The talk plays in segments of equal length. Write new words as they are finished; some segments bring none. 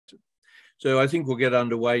So I think we'll get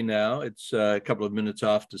underway now. It's a couple of minutes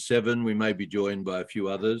after 7. We may be joined by a few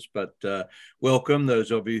others, but welcome those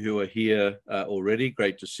of you who are here already.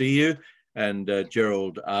 Great to see you. And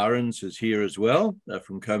Gerald Arends is here as well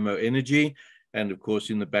from Komo Energy. And of course,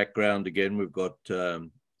 in the background, again, we've got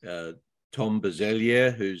Tom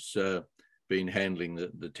Bazelier, who's been handling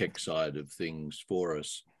the tech side of things for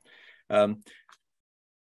us.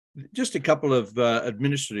 Just a couple of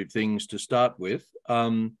administrative things to start with.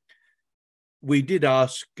 We did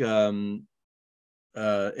ask Emerald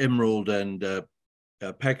and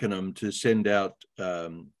Pakenham to send out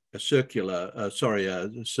a circular,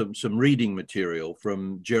 some reading material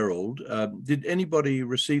from Gerald. Did anybody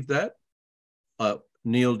receive that?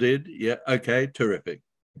 Neil did? Yeah, okay, terrific.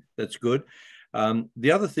 That's good.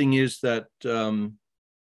 The other thing is that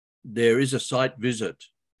there is a site visit.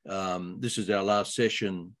 This is our last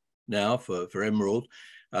session now for Emerald.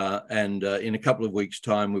 And in a couple of weeks'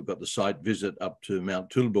 time, we've got the site visit up to Mount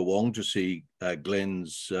Toolbawong to see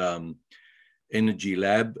Glenn's energy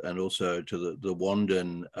lab and also to the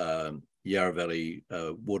Wandin Yarra Valley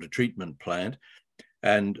water treatment plant.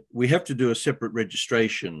 And we have to do a separate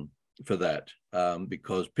registration for that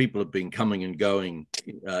because people have been coming and going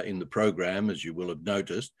in the program, as you will have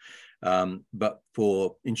noticed. But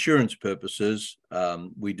for insurance purposes,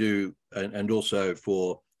 we do, and also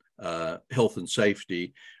for health and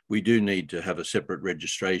safety, we do need to have a separate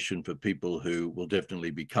registration for people who will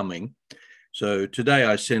definitely be coming. So today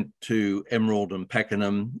I sent to Emerald and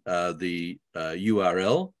Pakenham the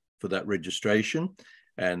URL for that registration.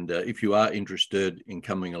 And if you are interested in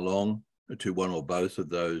coming along to one or both of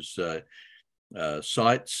those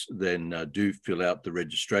sites, then do fill out the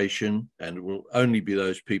registration, and it will only be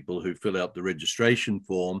those people who fill out the registration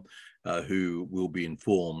form who will be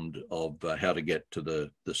informed of how to get to the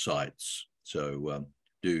sites. So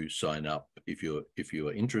do sign up if you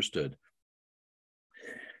are interested.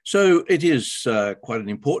 So it is quite an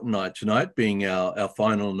important night tonight, being our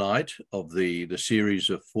final night of the series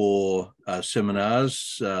of 4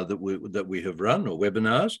 seminars that we have run, or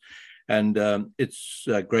webinars. And it's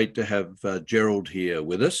great to have Gerald here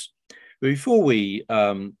with us.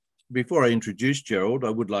 Before I introduce Gerald, I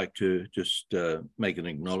would like to just make an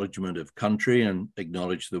acknowledgement of country and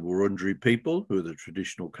acknowledge the Wurundjeri people, who are the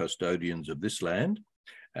traditional custodians of this land.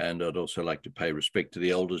 And I'd also like to pay respect to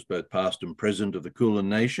the elders, both past and present, of the Kulin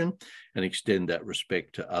Nation, and extend that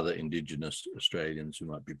respect to other Indigenous Australians who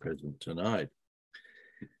might be present tonight.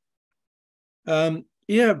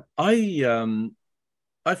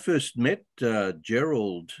 I first met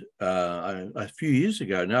Gerald a few years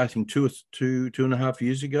ago now, I think two and a half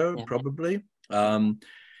years ago, yeah. Probably.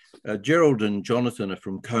 Gerald and Jonathan are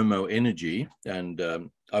from Komo Energy, and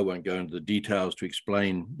I won't go into the details to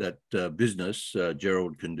explain that business.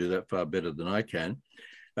 Gerald can do that far better than I can.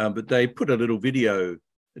 But they put a little video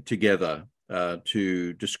together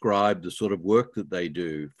to describe the sort of work that they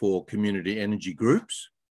do for community energy groups.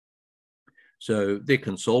 So they're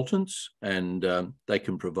consultants, and they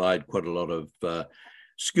can provide quite a lot of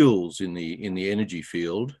skills in the energy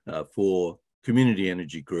field for community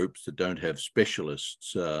energy groups that don't have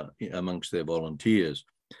specialists amongst their volunteers.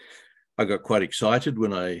 I got quite excited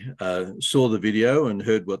when I saw the video and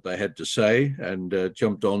heard what they had to say, and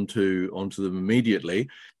jumped onto them immediately.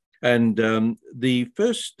 And the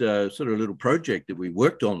first sort of little project that we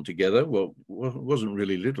worked on together, well, it wasn't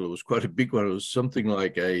really little, it was quite a big one. It was something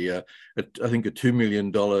like I think a $2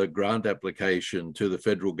 million grant application to the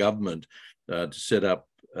federal government to set up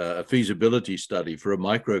a feasibility study for a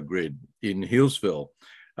microgrid in Healesville.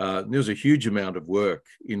 There's a huge amount of work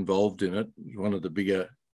involved in it. One of the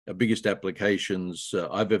biggest applications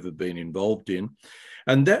I've ever been involved in.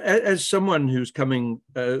 And that, as someone who's coming,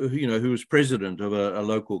 who was president of a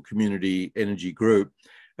local community energy group,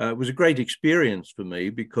 it was a great experience for me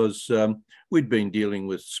because we'd been dealing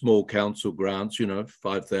with small council grants, $5,000,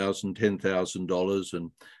 $10,000, and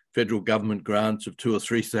federal government grants of $2,000 or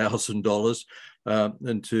 $3,000.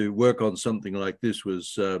 And to work on something like this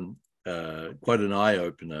was quite an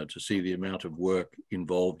eye-opener, to see the amount of work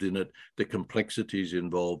involved in it, the complexities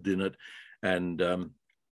involved in it, and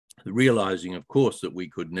realizing, of course, that we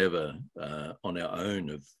could never on our own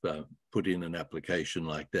have put in an application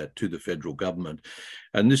like that to the federal government.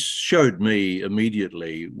 And this showed me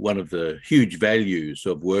immediately one of the huge values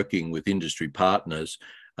of working with industry partners,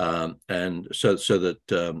 and so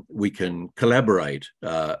that we can collaborate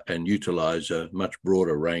and utilize a much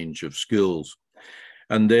broader range of skills.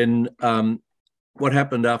 And then what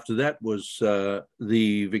happened after that was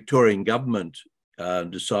the Victorian government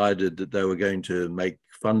decided that they were going to make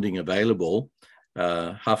funding available,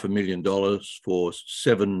 $500,000 for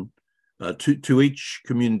 7 to each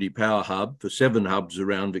community power hub for 7 hubs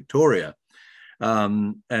around Victoria.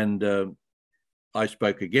 I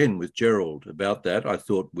spoke again with Gerald about that. I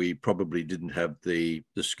thought we probably didn't have the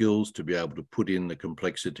skills to be able to put in the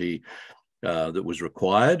complexity that was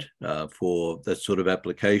required for that sort of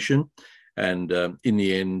application. And in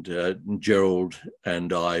the end, Gerald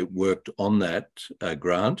and I worked on that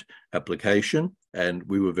grant application, and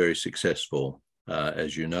we were very successful,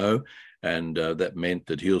 as you know. And that meant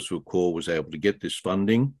that Healesville Core was able to get this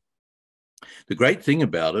funding. The great thing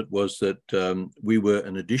about it was that we were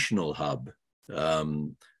an additional hub.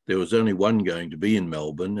 There was only one going to be in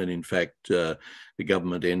Melbourne, and in fact, the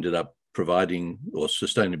government ended up providing, or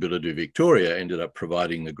Sustainability Victoria ended up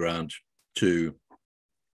providing the grant to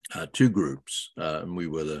 2 groups, and we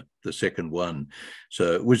were the second one.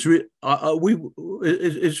 So it was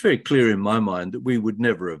it's very clear in my mind that we would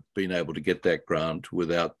never have been able to get that grant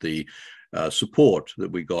without the support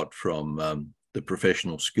that we got from the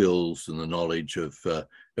professional skills and the knowledge of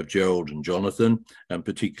Gerald and Jonathan, and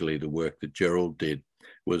particularly the work that Gerald did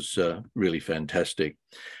was really fantastic.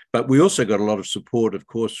 But we also got a lot of support, of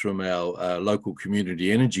course, from our local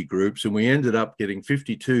community energy groups, and we ended up getting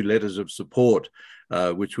 52 letters of support,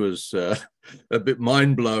 which was a bit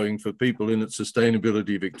mind-blowing for people in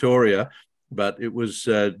Sustainability Victoria. But it was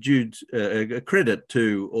due a credit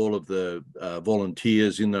to all of the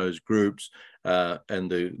volunteers in those groups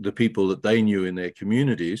and the people that they knew in their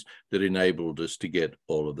communities that enabled us to get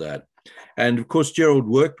all of that. And of course, Gerald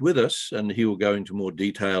worked with us, and he will go into more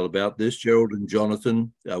detail about this. Gerald and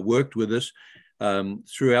Jonathan worked with us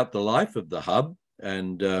throughout the life of the hub,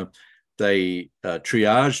 and they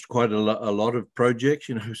triaged quite a lot of projects.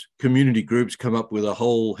 You know, community groups come up with a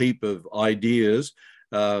whole heap of ideas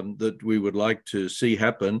that we would like to see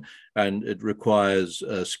happen, and it requires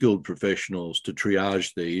skilled professionals to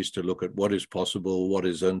triage these, to look at what is possible, what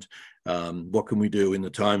isn't, what can we do in the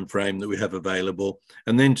time frame that we have available,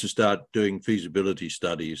 and then to start doing feasibility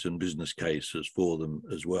studies and business cases for them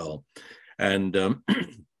as well. And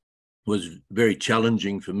was very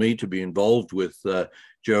challenging for me to be involved with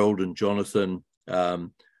Gerald and Jonathan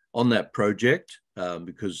on that project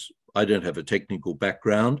because I don't have a technical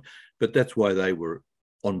background, but that's why they were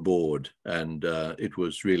on board. And it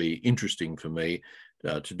was really interesting for me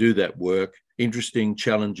to do that work. Interesting,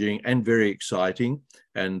 challenging, and very exciting.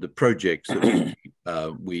 And the projects that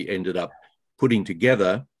we ended up putting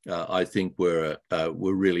together, I think were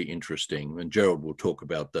really interesting. And Gerald will talk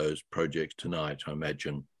about those projects tonight, I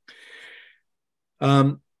imagine.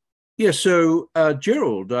 Yeah, so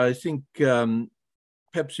Gerald, I think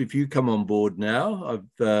perhaps if you come on board now.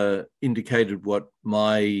 I've indicated what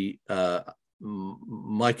my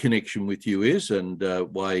connection with you is and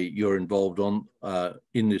why you're involved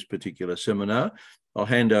in this particular seminar. I'll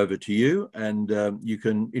hand over to you, and you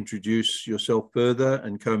can introduce yourself further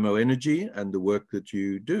and Komo Energy and the work that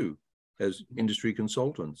you do as industry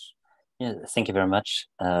consultants. Yeah, thank you very much,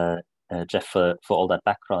 Jeff, for all that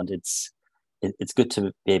background. It's good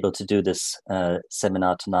to be able to do this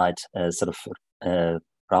seminar tonight, sort of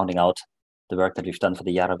rounding out the work that we've done for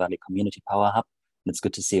the Yarra Valley Community Power Hub. And it's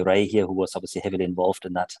good to see Ray here, who was obviously heavily involved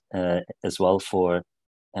in that as well for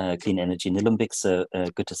Clean Energy Nillumbik. So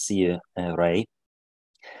good to see you, Ray.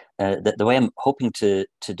 The way I'm hoping to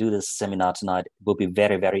do this seminar tonight will be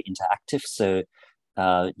very, very interactive. So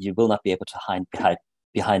you will not be able to hide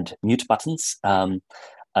behind mute buttons.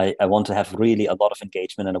 I want to have really a lot of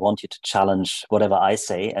engagement, and I want you to challenge whatever I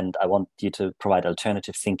say, and I want you to provide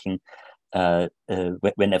alternative thinking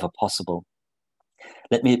whenever possible.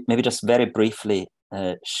 Let me maybe just very briefly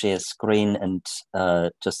share screen and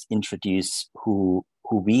just introduce who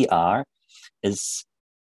we are.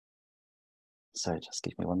 Sorry, just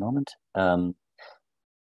give me one moment. Might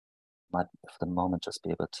for the moment just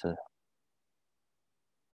be able to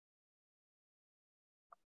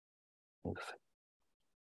move.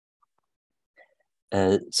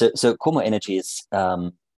 So Komo Energy is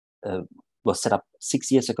was set up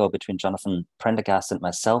 6 years ago between Jonathan Prendergast and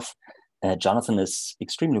myself. Jonathan is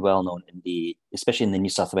extremely well known especially in the New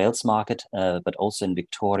South Wales market, but also in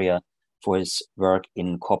Victoria for his work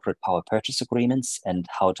in corporate power purchase agreements and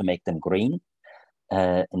how to make them green.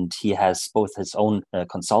 And he has both his own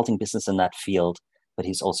consulting business in that field, but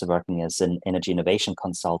he's also working as an energy innovation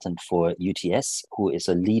consultant for UTS, who is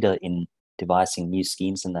a leader in devising new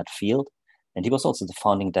schemes in that field. And he was also the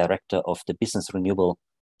founding director of the Business Renewable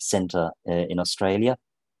Center in Australia,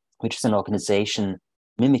 which is an organization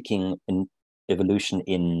mimicking an evolution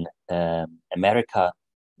in America,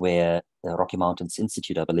 where the Rocky Mountains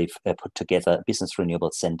Institute, I believe, put together a Business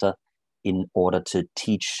Renewable Center in order to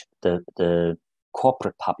teach the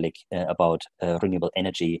corporate public about renewable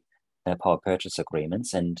energy power purchase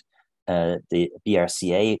agreements, and the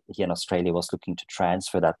BRCA here in Australia was looking to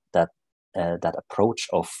transfer that approach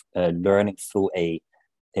of learning through a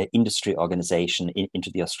industry organization into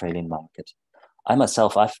the Australian market. I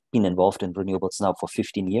myself, I've been involved in renewables now for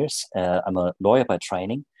 15 years. I'm a lawyer by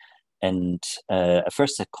training, and I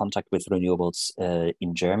first had contact with renewables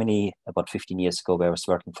in Germany about 15 years ago, where I was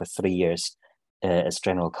working for 3 years as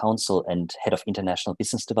general counsel and head of international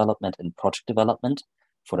business development and project development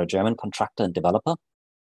for a German contractor and developer.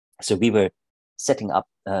 So we were setting up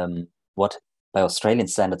what by Australian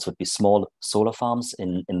standards would be small solar farms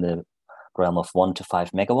in the realm of 1 to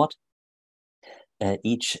 5 megawatt,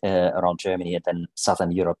 each around Germany, and then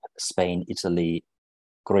Southern Europe, Spain, Italy,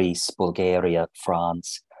 Greece, Bulgaria,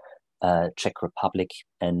 France, Czech Republic,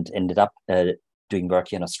 and ended up doing work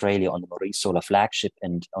here in Australia on the Marie Solar flagship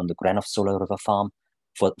and on the Granov Solar River farm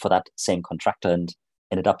for that same contractor, and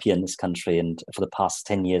ended up here in this country. And for the past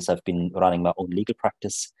 10 years, I've been running my own legal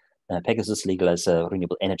practice, Pegasus Legal, as a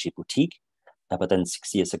renewable energy boutique. But then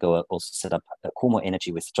 6 years ago, I also set up Komo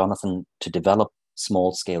Energy with Jonathan to develop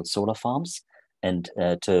small-scale solar farms and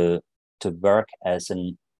to work as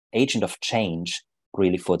an agent of change,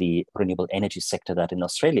 really, for the renewable energy sector that in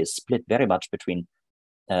Australia is split very much between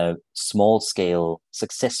small-scale,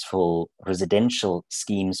 successful residential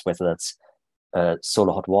schemes, whether that's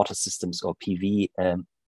solar hot water systems or PV,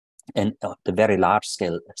 and the very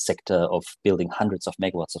large-scale sector of building hundreds of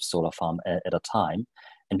megawatts of solar farm at a time.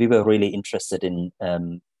 And we were really interested in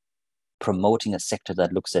promoting a sector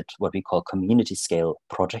that looks at what we call community-scale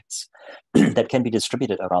projects that can be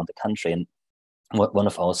distributed around the country. And one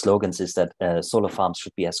of our slogans is that solar farms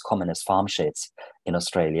should be as common as farm shades in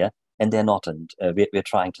Australia, and they're not. And we're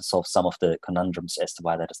trying to solve some of the conundrums as to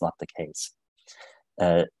why that is not the case.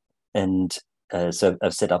 So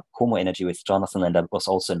I've set up Komo Energy with Jonathan, and I was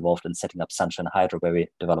also involved in setting up Sunshine Hydro, where we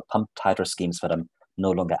develop pumped hydro schemes, but I'm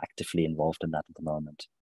no longer actively involved in that at the moment.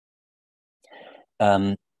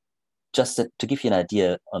 Just to give you an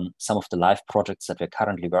idea on some of the live projects that we're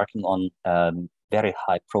currently working on, very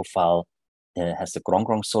high profile has the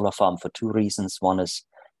Grongrong solar farm for 2 reasons. One is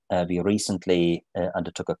we recently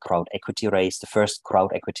undertook a crowd equity raise, the first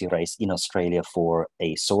crowd equity raise in Australia for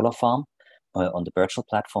a solar farm on the virtual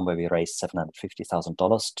platform, where we raised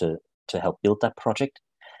 $750,000 to help build that project.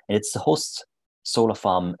 And it's the host solar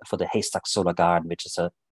farm for the Haystack Solar Garden, which is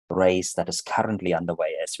a raise that is currently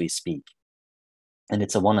underway as we speak. And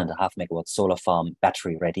it's a 1.5 megawatt solar farm,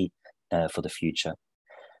 battery ready for the future.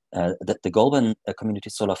 The Goulburn Community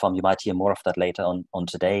Solar Farm, you might hear more of that later on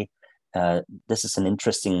today. This is an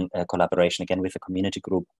interesting collaboration, again, with a community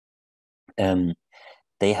group.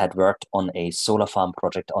 They had worked on a solar farm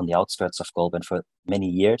project on the outskirts of Goulburn for many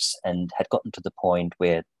years and had gotten to the point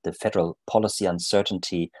where the federal policy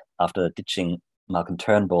uncertainty after ditching Malcolm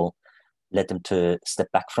Turnbull led them to step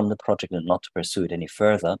back from the project and not to pursue it any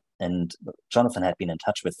further. And Jonathan had been in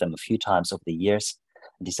touch with them a few times over the years.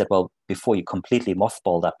 And he said, well, before you completely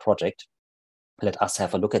mothball that project, let us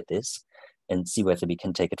have a look at this and see whether we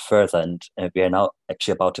can take it further. And we are now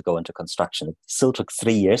actually about to go into construction. It still took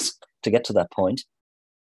 3 years to get to that point,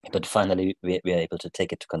 but finally we are able to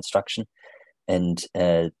take it to construction. And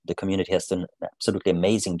the community has done an absolutely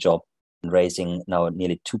amazing job in raising now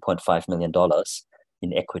nearly $2.5 million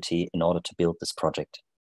in equity in order to build this project.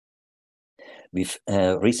 We've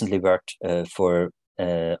recently worked for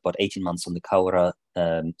about 18 months on the Kaura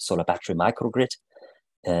solar battery microgrid,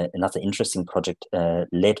 another interesting project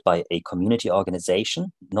led by a community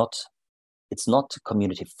organization. It's not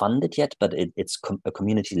community funded yet, but it's a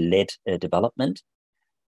community-led development.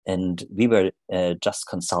 And we were just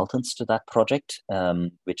consultants to that project,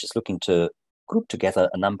 which is looking to group together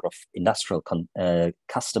a number of industrial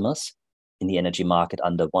customers in the energy market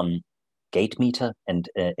under one gate meter and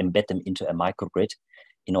embed them into a microgrid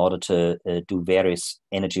in order to do various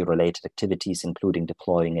energy-related activities, including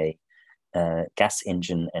deploying a gas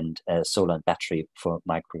engine and solar and battery for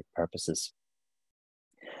microgrid purposes.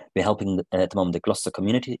 We're helping at the moment the Gloucester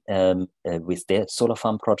community with their solar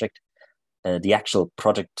farm project. The actual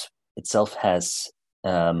project itself has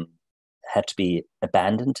had to be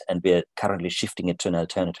abandoned, and we're currently shifting it to an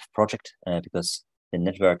alternative project because the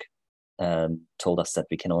network told us that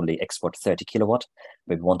we can only export 30 kilowatt.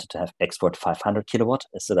 We wanted to export 500 kilowatt.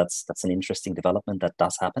 So that's an interesting development that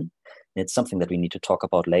does happen. And it's something that we need to talk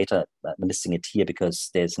about later. I'm listing it here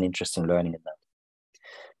because there's an interesting learning in that.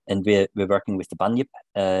 And we're working with the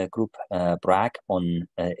Bunyip group, Bragg, on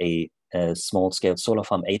a small-scale solar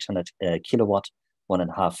farm, 800 kilowatt,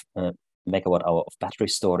 1.5 megawatt hour of battery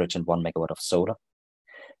storage and 1 megawatt of solar.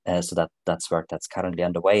 So that's work that's currently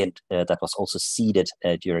underway, and that was also seeded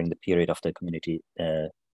during the period of the community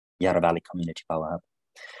Yarra Valley Community Power Hub.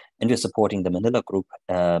 And we're supporting the Manila group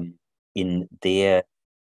in their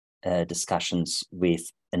discussions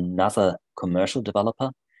with another commercial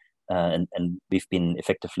developer. And we've been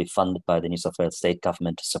effectively funded by the New South Wales state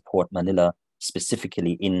government to support Manila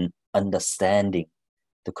specifically in understanding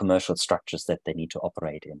the commercial structures that they need to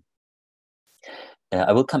operate in.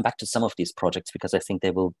 I will come back to some of these projects because I think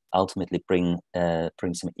they will ultimately bring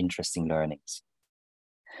some interesting learnings.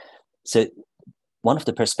 So one of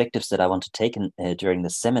the perspectives that I want to take during the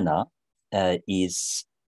seminar is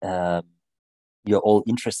you're all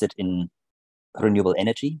interested in renewable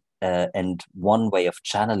energy, and one way of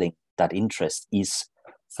channeling that interest is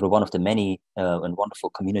through one of the many and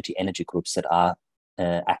wonderful community energy groups that are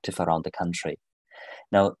active around the country.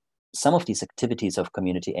 Now, some of these activities of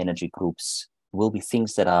community energy groups will be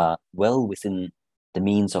things that are well within the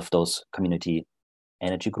means of those community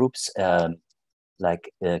energy groups,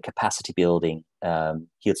 like capacity building.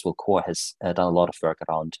 Healesville Core has done a lot of work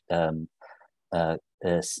around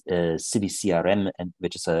CVCRM,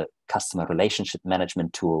 which is a customer relationship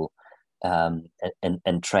management tool, and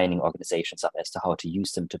training organizations up as to how to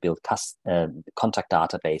use them to build contact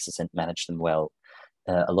databases and manage them well.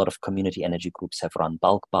 A lot of community energy groups have run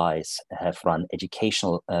bulk buys, have run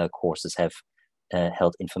educational courses, have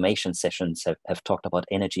held information sessions, have talked about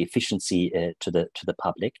energy efficiency to the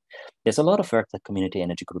public. There's a lot of work that community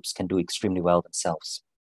energy groups can do extremely well themselves.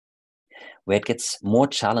 Where it gets more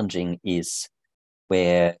challenging is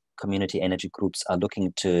where community energy groups are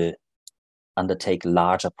looking to undertake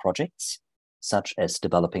larger projects, such as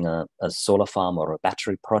developing a solar farm or a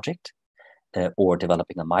battery project, or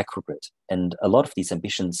developing a microgrid. And a lot of these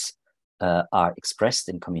ambitions are expressed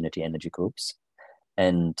in community energy groups.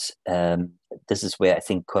 And this is where I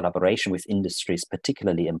think collaboration with industry is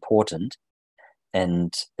particularly important.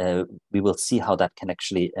 And we will see how that can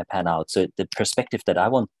actually pan out. So the perspective that I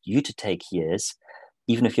want you to take here is,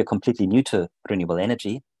 even if you're completely new to renewable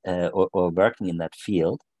energy or working in that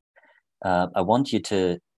field, I want you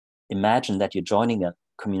to imagine that you're joining a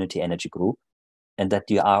community energy group and that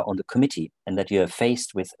you are on the committee and that you're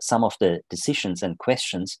faced with some of the decisions and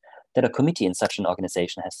questions that a committee in such an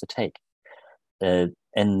organization has to take.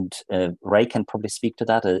 And Ray can probably speak to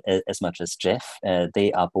that as much as Jeff.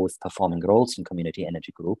 They are both performing roles in community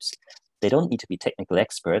energy groups. They don't need to be technical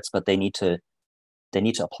experts, but they need to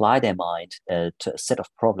apply their mind to a set of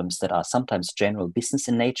problems that are sometimes general business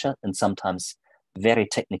in nature and sometimes very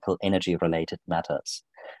technical energy related matters.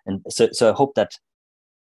 And so I hope that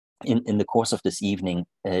in the course of this evening,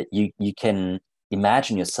 you can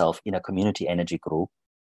imagine yourself in a community energy group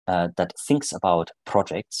that thinks about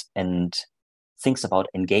projects and thinks about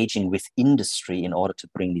engaging with industry in order to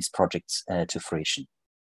bring these projects to fruition.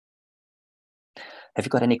 Have you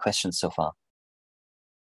got any questions so far?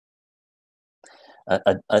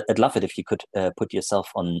 I'd love it if you could put yourself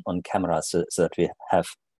on camera so that we have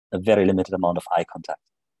a very limited amount of eye contact.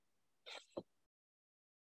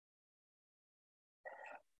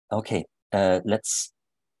 Okay, let's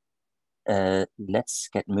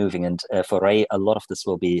get moving. And for Ray, a lot of this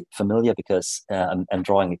will be familiar because I'm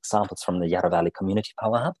drawing examples from the Yarra Valley Community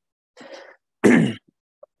Power Hub.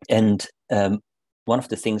 And one of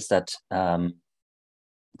the things that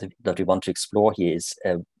we want to explore here is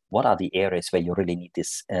what are the areas where you really need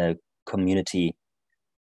this community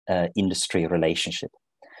industry relationship.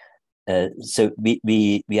 So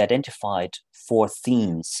we identified 4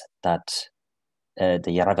 themes that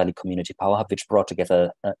the Yarra Valley Community Power Hub, which brought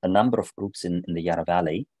together a number of groups in the Yarra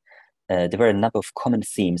Valley. There were a number of common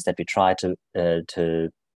themes that we tried to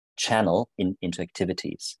channel into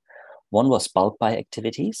activities. One was bulk buy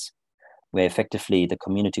activities, where effectively the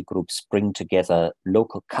community groups bring together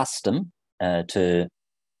local custom to,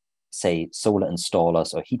 say, solar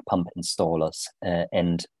installers or heat pump installers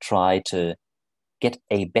and try to get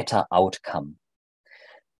a better outcome.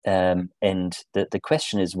 And the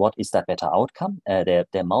question is, what is that better outcome? There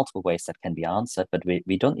are multiple ways that can be answered, but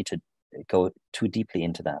we don't need to go too deeply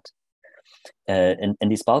into that. And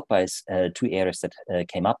these bulk buys, 2 areas that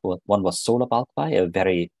came up. One was solar bulk buy, a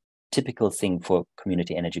very typical thing for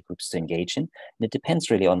community energy groups to engage in. And it depends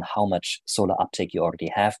really on how much solar uptake you already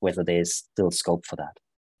have, whether there's still scope for that.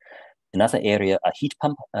 Another area are heat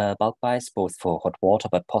pump bulk buys, both for hot water,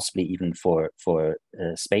 but possibly even for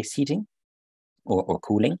space heating or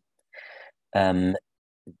cooling. And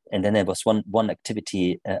then there was one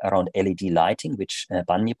activity around LED lighting, which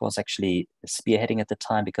Bunyip was actually spearheading at the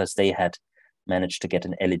time because they had managed to get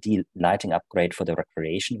an LED lighting upgrade for the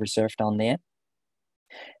recreation reserve down there.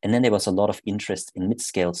 And then there was a lot of interest in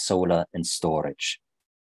mid-scale solar and storage.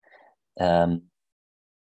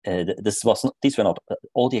 these were not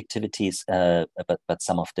all the activities, but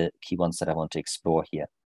some of the key ones that I want to explore here.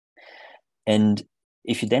 And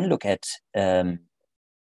if you then look at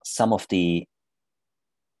some of the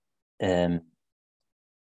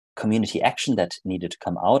community action that needed to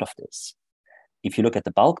come out of this, if you look at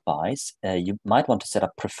the bulk buys, you might want to set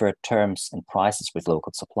up preferred terms and prices with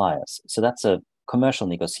local suppliers. So that's a commercial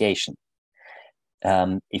negotiation.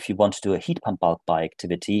 If you want to do a heat pump bulk buy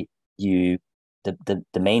activity, the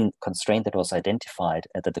main constraint that was identified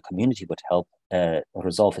that the community would help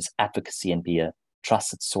resolve is advocacy and be a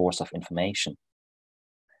trusted source of information.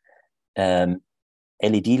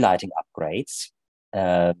 LED lighting upgrades,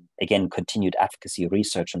 again, continued advocacy,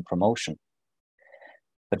 research, and promotion.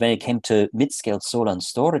 But when it came to mid-scale solar and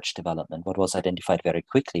storage development, what was identified very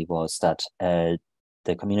quickly was that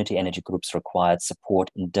the community energy groups required support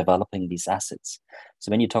in developing these assets. So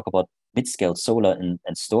when you talk about mid-scale solar and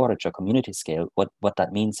storage or community scale, what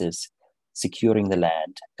that means is securing the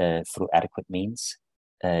land through adequate means.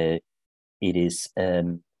 It is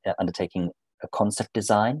undertaking a concept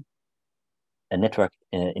design, a network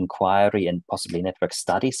inquiry, and possibly network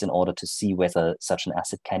studies in order to see whether such an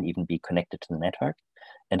asset can even be connected to the network,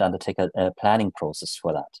 and undertake a planning process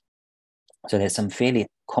for that. So there's some fairly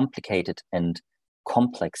complicated and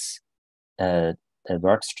complex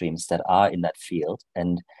work streams that are in that field.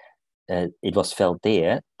 And it was felt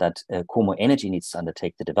there that Komo Energy needs to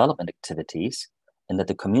undertake the development activities, and that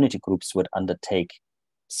the community groups would undertake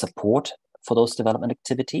support for those development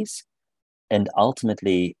activities. And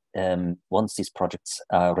ultimately, once these projects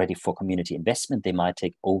are ready for community investment, they might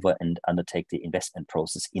take over and undertake the investment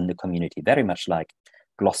process in the community, very much like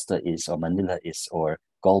Gloucester is, or Manila is, or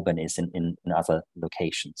Goulburn is in other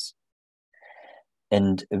locations.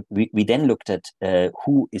 And we then looked at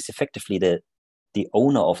who is effectively the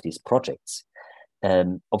owner of these projects.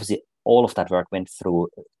 Obviously, all of that work went through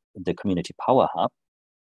the Community Power Hub.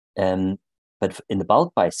 But in the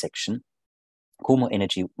bulk buy section, Komo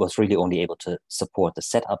Energy was really only able to support the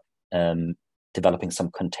setup, developing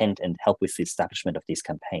some content, and help with the establishment of these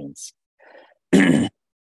campaigns.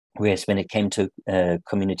 Whereas when it came to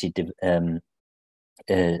community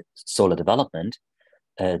solar development,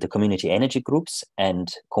 the community energy groups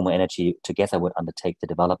and Komo Energy together would undertake the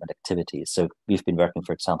development activities. So we've been working,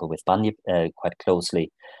 for example, with Bunyip quite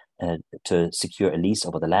closely to secure a lease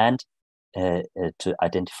over the land, to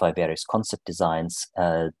identify various concept designs,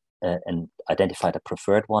 and identify the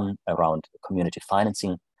preferred one around community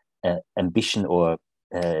financing, ambition or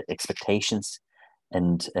expectations,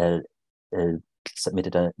 and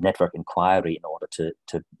submitted a network inquiry in order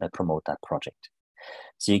to promote that project.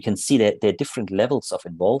 So you can see that there are different levels of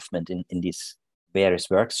involvement in these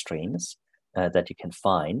various work streams that you can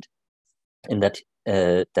find, and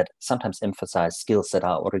that sometimes emphasize skills that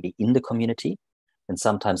are already in the community, and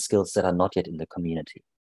sometimes skills that are not yet in the community.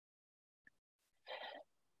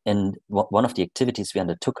 And one of the activities we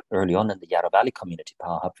undertook early on in the Yarra Valley Community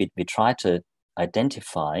Power Hub, we tried to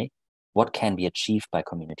identify what can be achieved by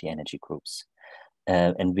community energy groups.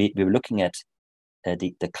 And we were looking at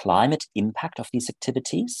the climate impact of these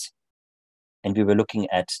activities, and we were looking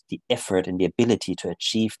at the effort and the ability to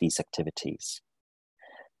achieve these activities.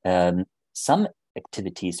 Some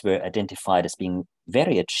activities were identified as being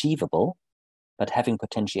very achievable, but having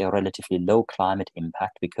potentially a relatively low climate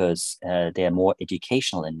impact because they are more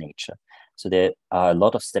educational in nature. So there are a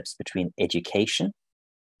lot of steps between education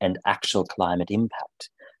and actual climate impact.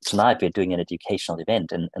 Tonight we're doing an educational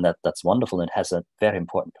event, and that's wonderful, and it has a very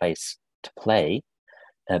important place to play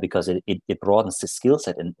because it broadens the skill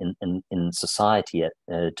set in society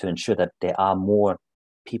to ensure that there are more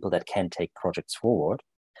people that can take projects forward,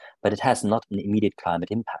 but it has not an immediate climate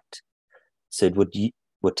impact. So it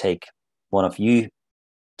would take one of you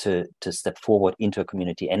to step forward into a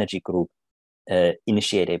community energy group,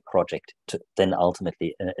 initiate a project to then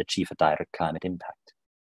ultimately achieve a direct climate impact.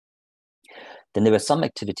 Then there were some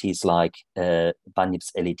activities like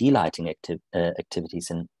Bunyip's LED lighting activities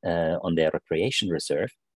on their recreation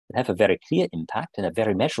reserve that have a very clear impact and a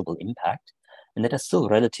very measurable impact, and that are still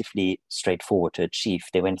relatively straightforward to achieve.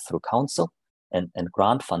 They went through council and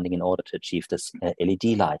grant funding in order to achieve this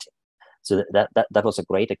LED lighting. So that was a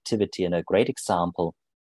great activity and a great example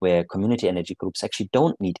where community energy groups actually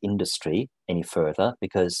don't need industry any further,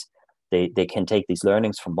 because they can take these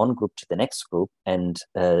learnings from one group to the next group and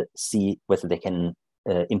see whether they can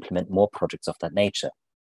implement more projects of that nature.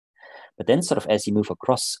 But then sort of as you move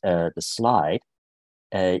across the slide,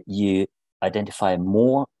 you identify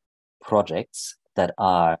more projects that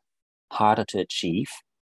are harder to achieve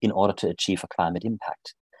in order to achieve a climate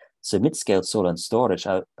impact. So mid-scale solar and storage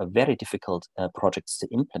are very difficult projects to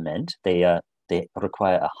implement. They They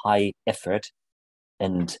require a high effort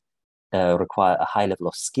and require a high level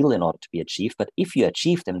of skill in order to be achieved. But if you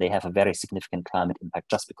achieve them, they have a very significant climate impact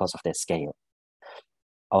just because of their scale.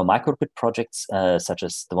 Our microgrid projects, such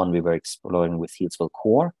as the one we were exploring with Healesville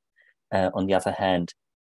Core, on the other hand,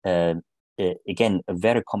 again, a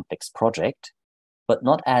very complex project, but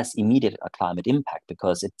not as immediate a climate impact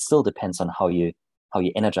because it still depends on how you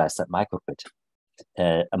energize that microgrid.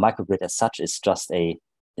 A microgrid as such is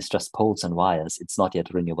just poles and wires. It's not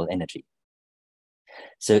yet renewable energy.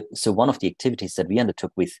 So one of the activities that we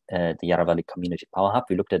undertook with the Yarra Valley Community Power Hub,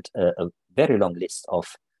 we looked at a very long list of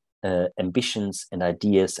ambitions and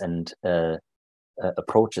ideas and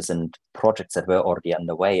approaches and projects that were already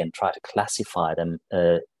underway and try to classify them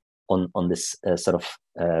on this sort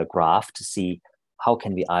of graph to see how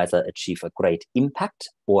can we either achieve a great impact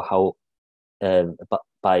or how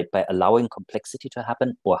by allowing complexity to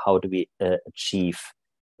happen, or how do we achieve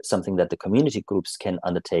something that the community groups can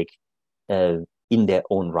undertake in their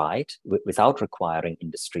own right without requiring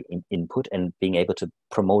industry input and being able to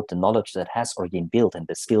promote the knowledge that has already been built and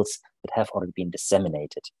the skills that have already been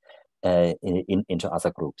disseminated into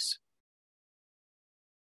other groups.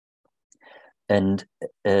 And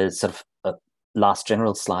sort of a last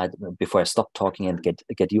general slide before I stop talking and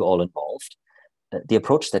get you all involved. The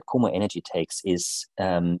approach that Komo Energy takes is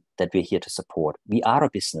that we're here to support. We are a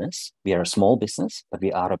business. We are a small business, but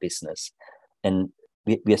we are a business. And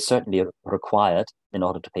we are certainly required in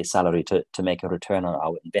order to pay salary to make a return on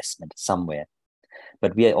our investment somewhere.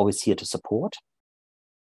 But we are always here to support.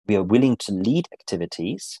 We are willing to lead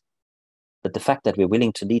activities, but the fact that we're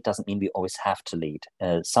willing to lead doesn't mean we always have to lead.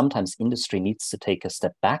 Sometimes industry needs to take a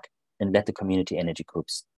step back and let the community energy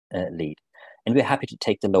groups lead. And we're happy to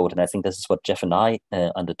take the load. And I think this is what Jeff and I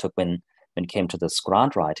undertook when it came to this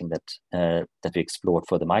grant writing that we explored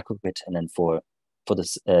for the microgrid and then for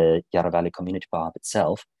this Yarra Valley Community Power Hub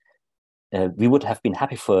itself. We would have been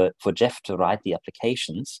happy for Jeff to write the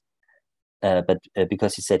applications, but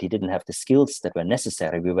because he said he didn't have the skills that were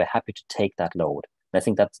necessary, we were happy to take that load. And I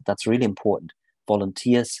think that's really important.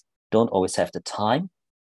 Volunteers don't always have the time,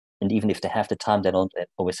 and even if they have the time, they don't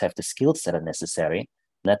always have the skills that are necessary.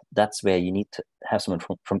 That's where you need to have someone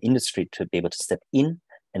from industry to be able to step in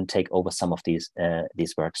and take over some of these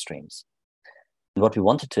work streams. And what we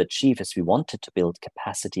wanted to achieve is we wanted to build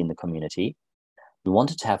capacity in the community. We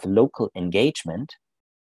wanted to have local engagement,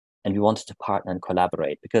 and we wanted to partner and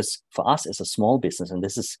collaborate, because for us as a small business, and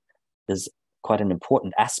this is quite an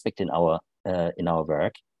important aspect in our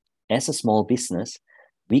work, as a small business,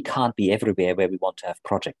 we can't be everywhere where we want to have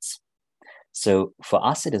projects. So for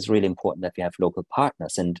us, it is really important that we have local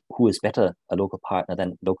partners, and who is better a local partner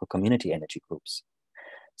than local community energy groups?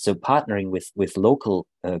 So partnering with local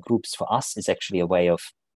groups for us is actually a way of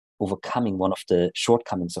overcoming one of the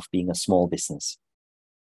shortcomings of being a small business.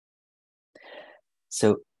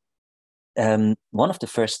 So one of the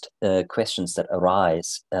first questions that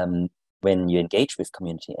arise when you engage with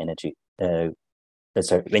community energy,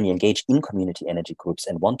 when you engage in community energy groups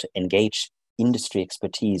and want to engage industry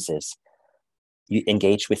expertise is, you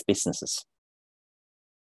engage with businesses.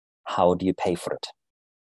 How do you pay for it?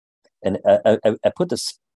 And I put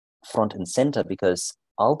this front and center because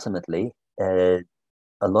ultimately, a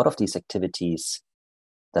lot of these activities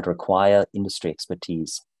that require industry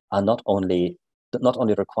expertise are not only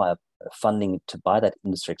require funding to buy that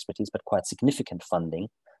industry expertise, but quite significant funding,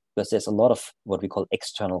 because there's a lot of what we call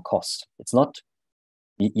external cost. It's not,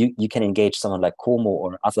 you can engage someone like Komo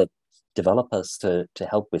or other developers to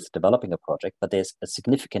help with developing a project, but there's a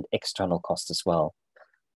significant external cost as well.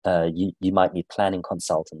 You might need planning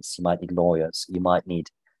consultants, you might need lawyers, you might need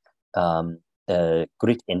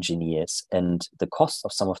grid engineers, and the cost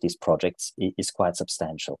of some of these projects is quite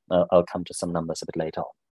substantial. I'll come to some numbers a bit later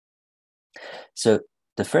on. So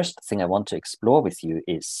the first thing I want to explore with you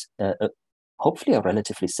is hopefully a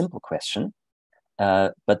relatively simple question,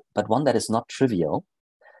 but one that is not trivial.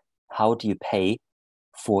 How do you pay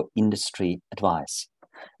for industry advice?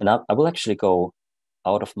 And I will actually go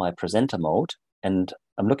out of my presenter mode, and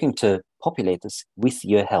I'm looking to populate this with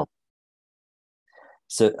your help.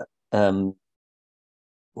 So who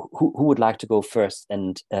would like to go first?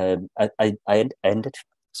 And I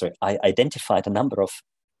identified a number of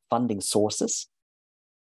funding sources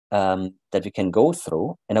that we can go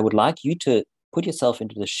through, and I would like you to put yourself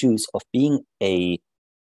into the shoes of being a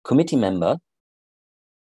committee member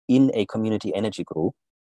in a community energy group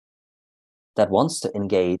that wants to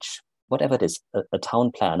engage, whatever it is, a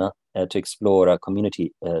town planner to explore a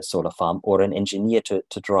community solar farm, or an engineer to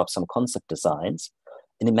draw up some concept designs.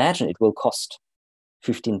 And imagine it will cost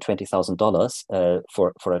 $15,000, $20,000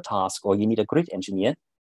 for a task, or you need a grid engineer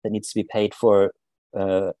that needs to be paid for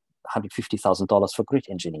 $150,000 for grid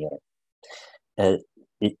engineering.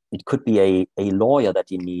 It could be a lawyer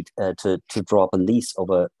that you need to draw up a lease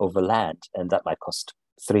over land, and that might cost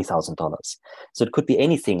 $3,000. So it could be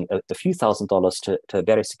anything, a few $1,000s to a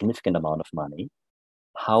very significant amount of money.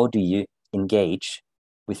 How do you engage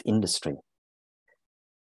with industry?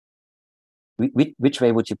 Which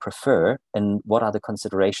way would you prefer, and what are the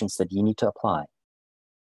considerations that you need to apply?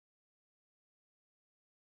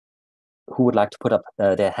 Who would like to put up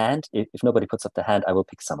their hand? If nobody puts up their hand, I will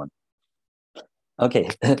pick someone. Okay,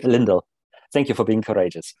 Lyndall, thank you for being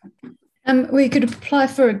courageous. We could apply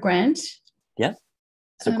for a grant. Yeah,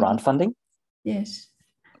 so grant funding? Yes.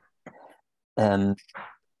 A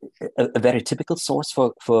very typical source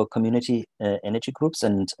for community energy groups,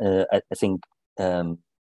 and I think,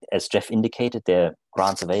 as Jeff indicated, there are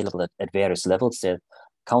grants available at various levels. There are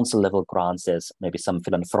council level grants, there's maybe some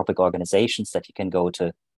philanthropic organizations that you can go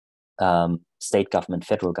to, state government,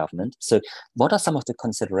 federal government. So what are some of the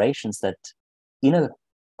considerations that in a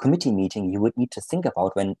committee meeting you would need to think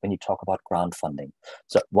about when you talk about grant funding?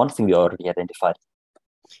 So one thing we already identified,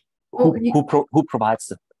 who provides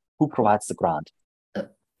the grant?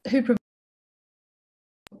 Who provides,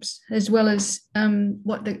 as well as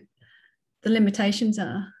what the limitations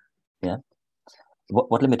are. Yeah.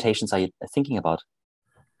 What limitations are you thinking about?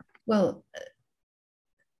 Well,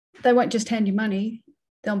 they won't just hand you money.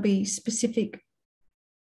 There'll be specific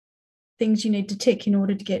things you need to tick in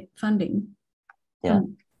order to get funding. Yeah.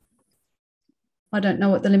 I don't know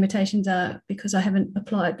what the limitations are because I haven't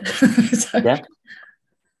applied. So. Yeah.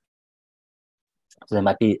 So there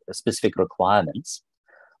might be specific requirements.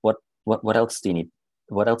 What else do you need?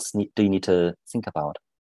 What else do you need to think about?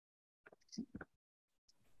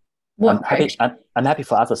 I'm happy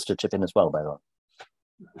for others to chip in as well, by the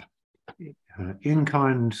way.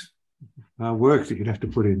 In-kind work that you'd have to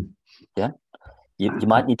put in. Yeah. You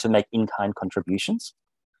might need to make in-kind contributions.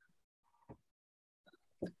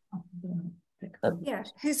 Yeah.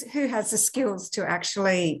 Who has the skills to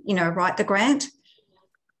actually, write the grant?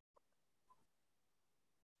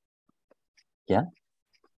 Yeah.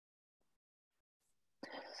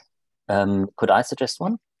 Could I suggest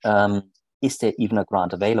one? Is there even a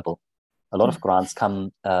grant available? A lot of grants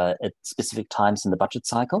come at specific times in the budget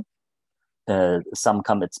cycle. Some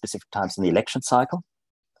come at specific times in the election cycle.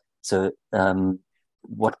 So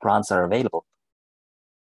what grants are available?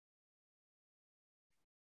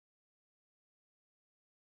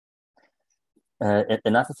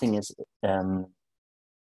 Another thing is, so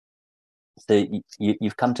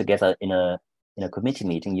you've come together in a committee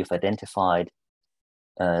meeting. You've identified,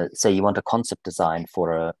 say, you want a concept design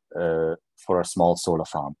for a small solar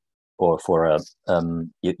farm, or for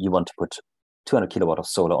you want to put 200 kilowatt of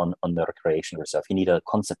solar on the recreation reserve. You need a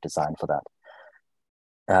concept design for that.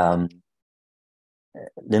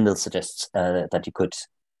 Lyndall suggests that you could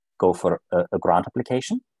go for a grant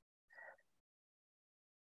application.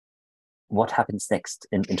 What happens next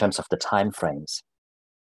in terms of the time frames?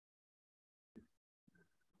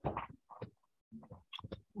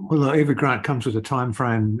 Well, every grant comes with a time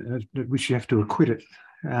frame at which you have to acquit it,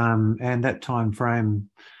 and that time frame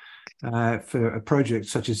for a project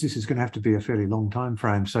such as this is going to have to be a fairly long time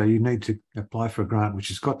frame. So you need to apply for a grant which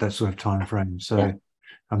has got that sort of time frame. So yeah.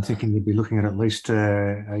 I'm thinking you'd be looking at least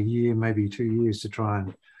a year, maybe 2 years to try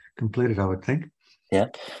and complete it, I would think. Yeah.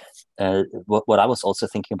 What I was also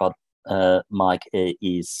thinking about, Mike,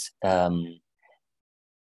 is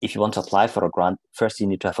if you want to apply for a grant, first you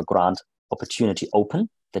need to have a grant opportunity open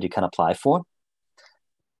that you can apply for.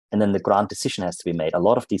 And then the grant decision has to be made. A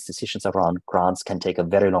lot of these decisions around grants can take a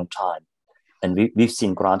very long time. And we've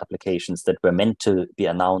seen grant applications that were meant to be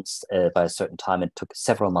announced by a certain time. It took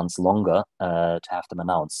several months longer to have them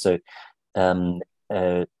announced. So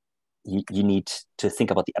you need to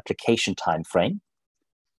think about the application time frame.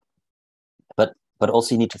 But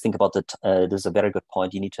also you need to think about that. This is a very good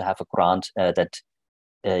point. You need to have a grant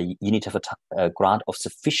you need to have a grant of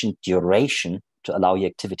sufficient duration to allow your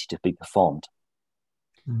activity to be performed.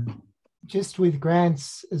 Just with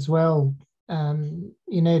grants as well,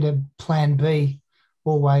 you need a plan B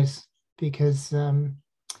always, because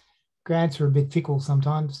grants are a bit fickle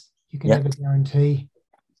sometimes. You can never guarantee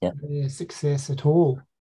their success at all.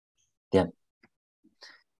 Yeah.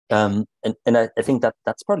 And I think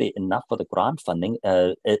that's probably enough for the grant funding.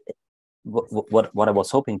 What I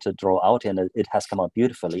was hoping to draw out, and it has come out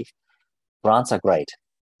beautifully, grants are great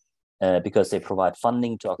because they provide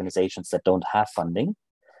funding to organizations that don't have funding.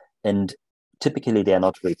 And typically they are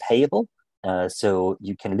not repayable. So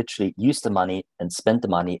you can literally use the money and spend the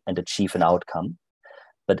money and achieve an outcome.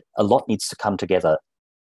 But a lot needs to come together.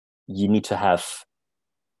 You need to have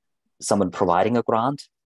someone providing a grant.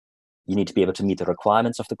 You need to be able to meet the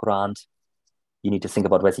requirements of the grant. You need to think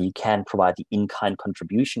about whether you can provide the in-kind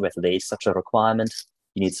contribution, whether there is such a requirement.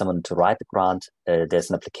 You need someone to write the grant. There's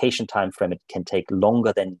an application time frame. It can take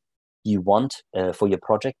longer than you want for your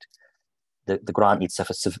project. The grant needs to have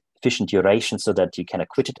a sufficient duration so that you can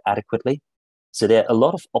acquit it adequately. So there are a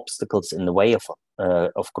lot of obstacles in the way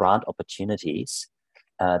of grant opportunities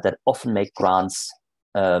that often make grants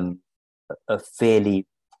a fairly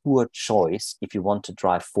poor choice if you want to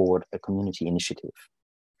drive forward a community initiative.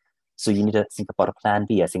 So you need to think about a plan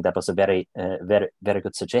B. I think that was a very, very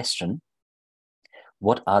good suggestion.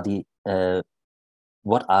 What are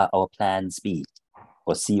our plans B,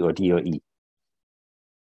 or C, or D, or E?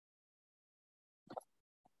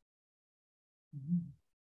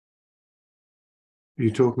 You're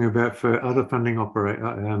talking about for other funding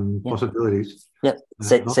possibilities. Yeah.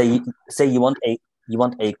 Say you want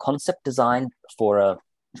a concept design for a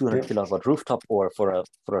 200 kilowatt rooftop, or for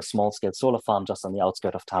a small scale solar farm just on the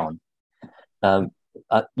outskirts of town.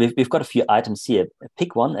 We've got a few items here.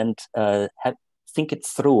 Pick one and think it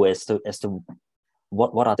through as to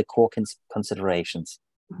what are the core considerations.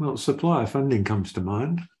 Well, supplier funding comes to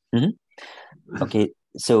mind. Mm-hmm. Okay,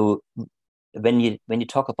 so when you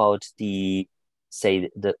talk about the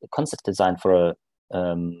concept design for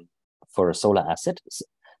a solar asset,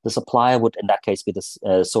 the supplier would in that case be the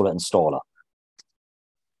solar installer,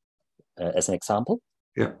 as an example.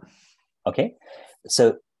 Yeah. Okay,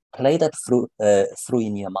 so play that through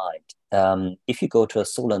in your mind. If you go to a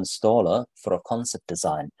solar installer for a concept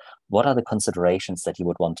design, what are the considerations that you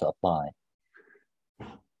would want to apply?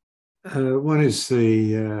 One is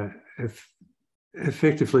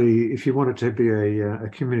effectively, if you want it to be a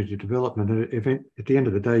community development event, at the end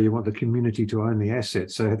of the day, you want the community to own the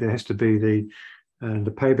asset. So there has to be the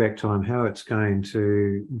payback time, how it's going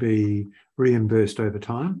to be reimbursed over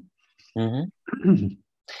time. Mm-hmm.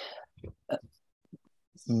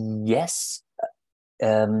 Yes,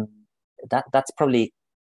 that's probably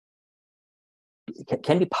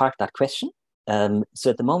can we park that question. So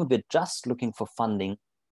at the moment we're just looking for funding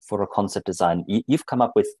for a concept design. You've come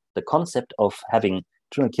up with the concept of having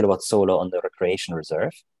 200 kilowatt solar on the recreation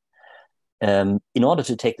reserve. In order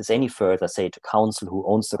to take this any further, say to council who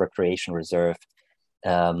owns the recreation reserve,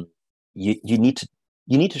 you need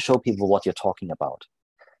to show people what you're talking about.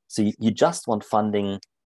 So you just want funding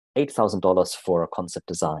 $8,000 for a concept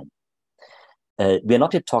design. We're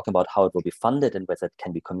not yet talking about how it will be funded and whether it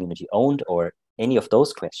can be community owned or any of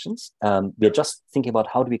those questions. We're just thinking about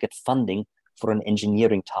how do we get funding for an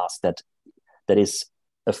engineering task that is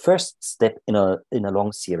a first step in a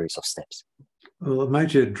long series of steps. Well, a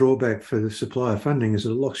major drawback for the supplier funding is it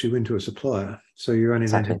locks you into a supplier, so you only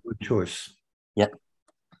have one choice. Yeah.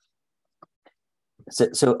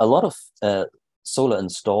 So a lot of solar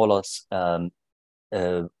installers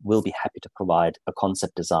will be happy to provide a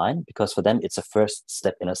concept design because for them it's a first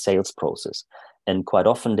step in a sales process, and quite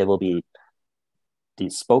often there will be the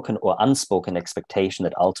spoken or unspoken expectation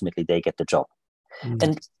that ultimately they get the job.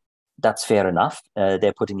 And that's fair enough.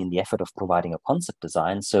 They're putting in the effort of providing a concept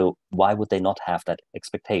design, so why would they not have that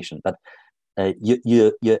expectation? But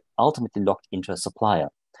you're ultimately locked into a supplier.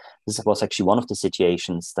 This was actually one of the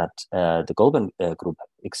situations that the Goldman Group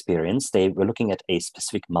experienced. They were looking at a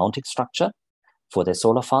specific mounting structure for their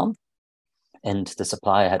solar farm, and the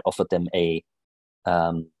supplier had offered them a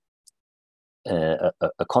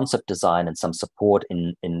concept design and some support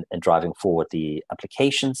in driving forward the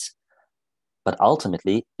applications. But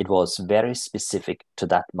ultimately, it was very specific to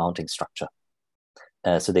that mounting structure.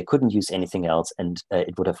 So they couldn't use anything else, and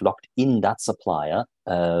it would have locked in that supplier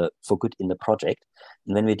for good in the project.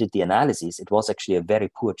 And when we did the analysis, it was actually a very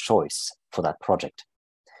poor choice for that project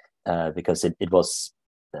because it was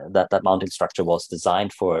that mounting structure was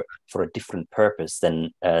designed for a different purpose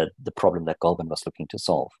than the problem that Goldman was looking to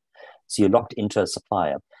solve. So you're locked into a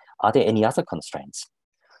supplier. Are there any other constraints?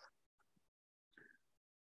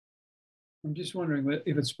 I'm just wondering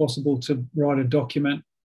if it's possible to write a document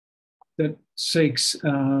that seeks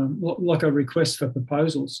like a request for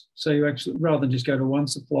proposals. So you actually, rather than just go to one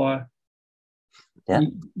supplier,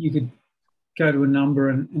 you could go to a number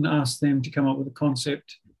and ask them to come up with a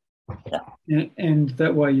concept. Yeah. And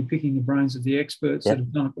that way you're picking the brains of the experts that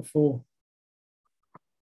have done it before.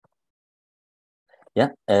 Yeah,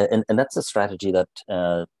 and that's a strategy that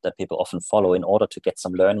that people often follow in order to get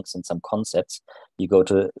some learnings and some concepts. You go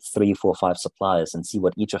to 3, 4, 5 suppliers and see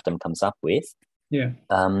what each of them comes up with. Yeah.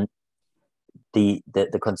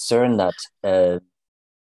 The concern that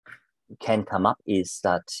can come up is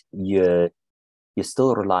that you're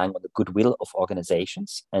still relying on the goodwill of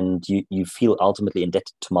organizations, and you feel ultimately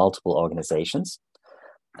indebted to multiple organizations.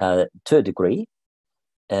 to a degree.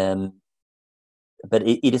 But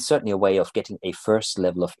it is certainly a way of getting a first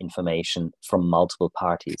level of information from multiple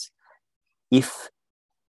parties. If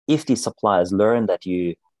these suppliers learn that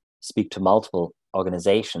you speak to multiple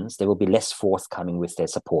organizations, they will be less forthcoming with their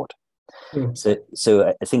support.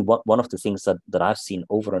 So I think one of the things that I've seen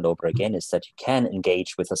over and over again is that you can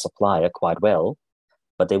engage with a supplier quite well,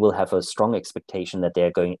 but they will have a strong expectation that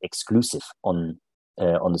they're going exclusive on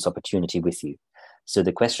this opportunity with you. So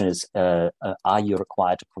the question is, are you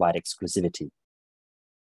required to provide exclusivity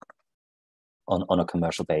on a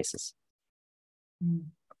commercial basis?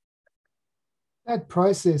 That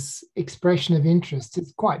process, expression of interest,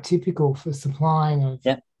 is quite typical for supplying of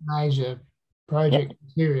major project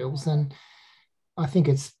materials, and I think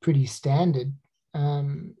it's pretty standard. I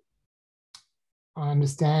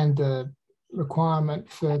understand the requirement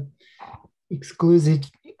for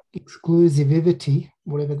exclusivity,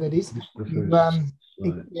 whatever that is.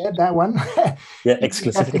 Yeah, that one. Exclusivity.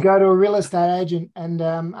 You have to go to a real estate agent and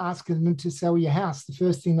ask them to sell your house. The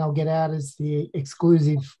first thing they'll get out is the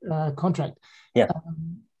exclusive contract.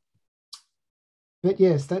 But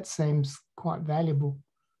yes, that seems quite valuable,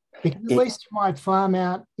 because at least you might farm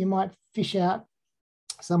out, you might fish out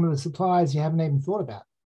some of the suppliers you haven't even thought about.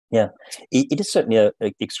 Yeah, it is certainly an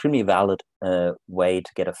extremely valid way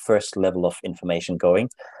to get a first level of information going.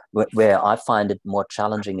 Where I find it more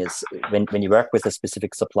challenging is when you work with a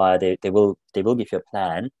specific supplier, they will give you a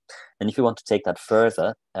plan, and if you want to take that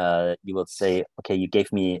further, you will say, okay, you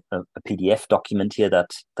gave me a PDF document here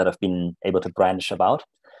that I've been able to brandish about.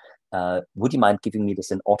 Would you mind giving me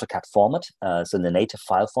this in AutoCAD format, so in the native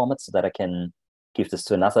file format, so that I can give this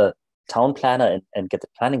to another town planner and get the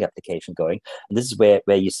planning application going? And this is where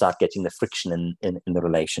you start getting the friction in the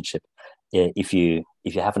relationship, if you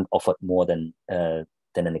haven't offered more than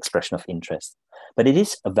an expression of interest. But it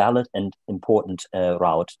is a valid and important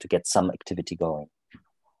route to get some activity going.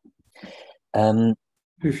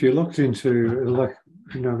 If you're locked into, like,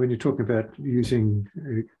 when you're talking about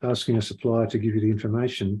asking a supplier to give you the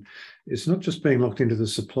information, it's not just being locked into the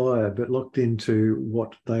supplier, but locked into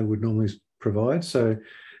what they would normally provide. So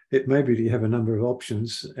it may be that you have a number of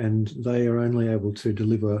options and they are only able to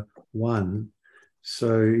deliver one.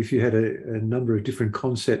 So if you had a number of different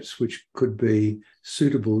concepts which could be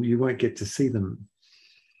suitable, you won't get to see them.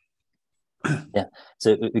 Yeah,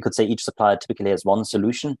 so we could say each supplier typically has one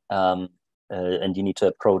solution, and you need to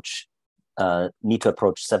approach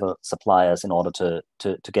several suppliers in order to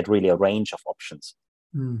get really a range of options.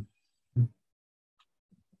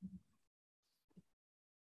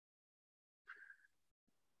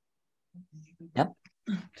 Yeah,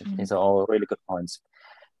 these are all really good points.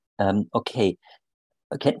 Okay,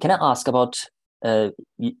 can I ask about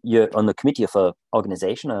you're on the committee of an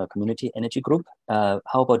organization, a community energy group. How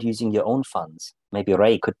about using your own funds? Maybe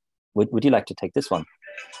Ray, would you like to take this one?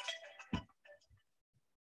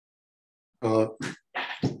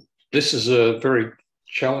 This is a very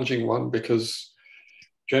challenging one because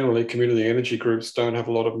generally community energy groups don't have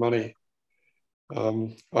a lot of money.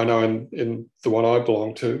 I know in the one I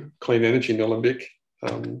belong to, Clean Energy Nillumbik,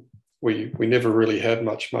 we never really had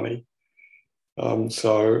much money.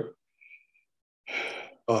 So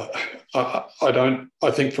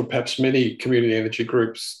I think for perhaps many community energy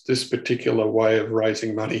groups, this particular way of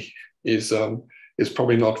raising money is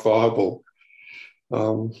probably not viable.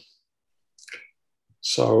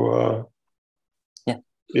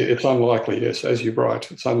 It's unlikely, yes, as you're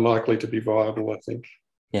right, it's unlikely to be viable, I think.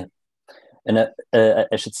 Yeah. And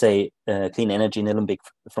I should say, Clean Energy Nillumbik,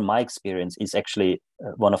 from my experience, is actually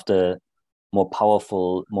one of the more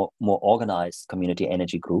powerful, more organized community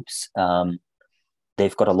energy groups.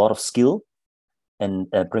 They've got a lot of skill and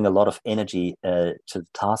bring a lot of energy to the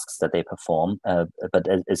tasks that they perform. But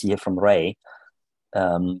as you hear from Ray,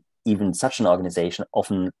 even such an organization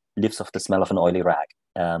often lives off the smell of an oily rag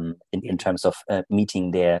in terms of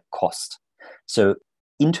meeting their cost. So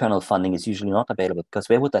internal funding is usually not available, because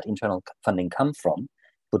where would that internal funding come from?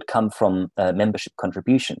 It would come from membership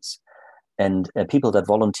contributions. And people that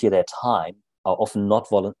volunteer their time are often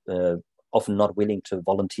not willing to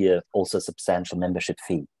volunteer also a substantial membership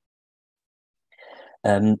fee.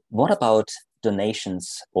 What about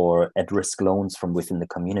donations or at-risk loans from within the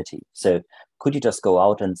community? So could you just go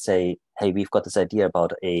out and say, hey, we've got this idea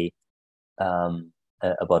about a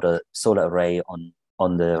solar array on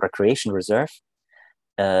the recreation reserve.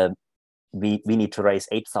 We need to raise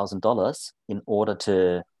 $8,000 in order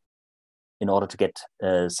to get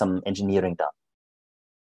some engineering done.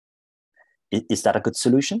 Is that a good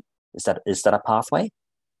solution? Is that a pathway?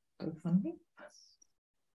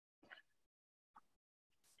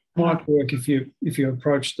 Might work if you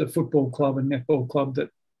approach the football club and netball club that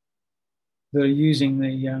that are using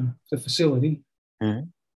the facility,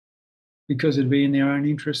 because it'd be in their own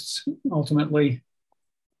interests ultimately.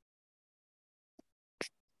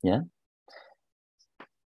 Yeah.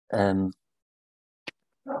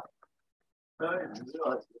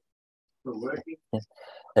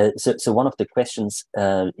 So one of the questions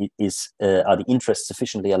is, are the interests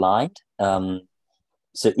sufficiently aligned?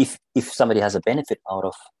 So if somebody has a benefit out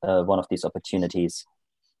of one of these opportunities,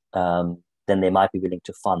 then they might be willing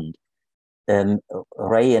to fund.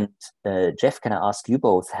 Ray and Jeff, can I ask you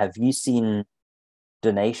both, have you seen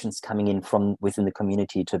donations coming in from within the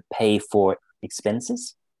community to pay for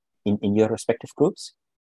expenses in your respective groups?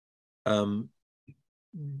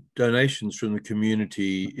 Donations from the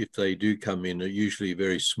community, if they do come in, are usually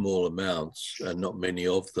very small amounts and not many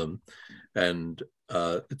of them. And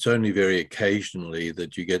it's only very occasionally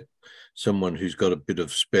that you get someone who's got a bit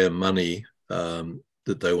of spare money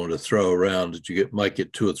that they want to throw around, that you might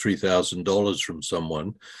get $2,000 or $3,000 from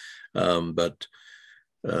someone. But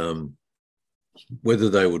whether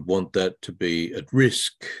they would want that to be at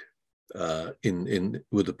risk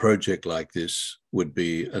with a project like this would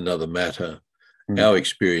be another matter. Our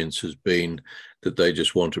experience has been that they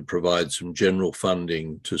just want to provide some general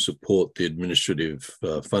funding to support the administrative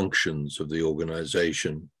functions of the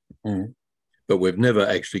organisation. But we've never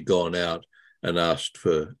actually gone out and asked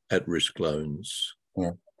for at-risk loans.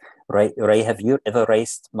 Yeah. Ray, have you ever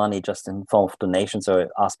raised money just in form of donations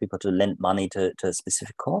or asked people to lend money to a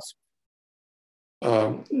specific cause?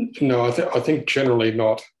 No, I think generally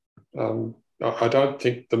not. I don't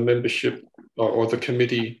think the membership or the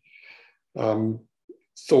committee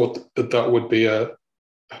thought that would be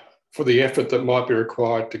for the effort that might be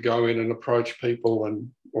required to go in and approach people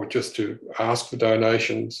or just to ask for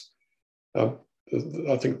donations. I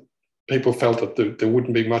think people felt that there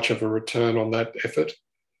wouldn't be much of a return on that effort.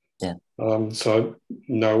 Yeah. So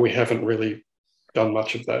no, we haven't really done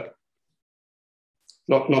much of that.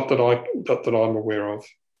 Not that I'm aware of.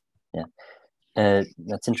 Yeah.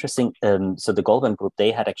 That's interesting. So the Goldman Group,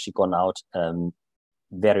 they had actually gone out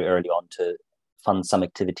very early on to fund some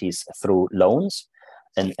activities through loans,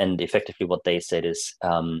 and effectively what they said is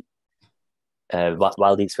while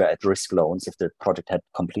these were at-risk loans, if the project had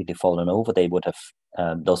completely fallen over, they would have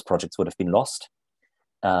those projects would have been lost.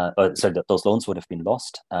 Those loans would have been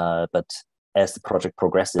lost. But as the project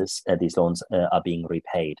progresses, these loans are being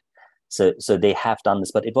repaid. So they have done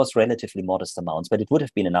this, but it was relatively modest amounts, but it would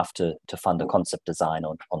have been enough to fund a concept design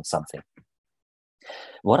on something.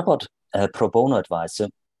 What about pro bono advice? So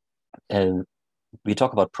we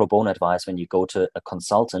talk about pro bono advice when you go to a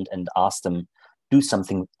consultant and ask them, do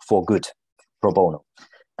something for good, pro bono.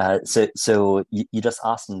 So you just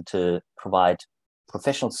ask them to provide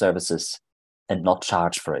professional services and not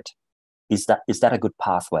charge for it. Is that a good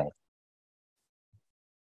pathway?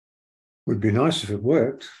 Would be nice if it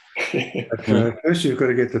worked. But first, you've got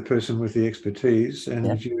to get the person with the expertise, and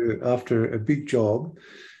if you after a big job.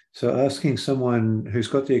 So asking someone who's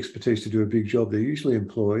got the expertise to do a big job, they're usually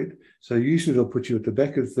employed. So usually they'll put you at the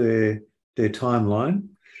back of their timeline,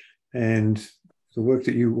 and the work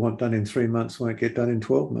that you want done in 3 months won't get done in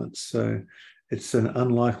 12 months. So it's an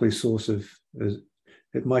unlikely source of,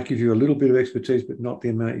 it might give you a little bit of expertise, but not the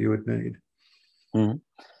amount you would need.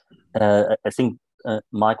 I think,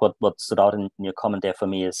 Mike, what stood out in your comment there for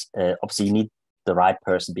me is obviously you need the right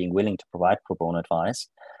person being willing to provide pro bono advice.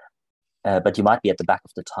 But you might be at the back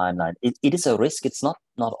of the timeline. It is a risk. It's not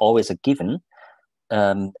always a given,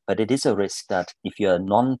 but it is a risk that if you're a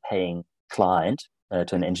non-paying client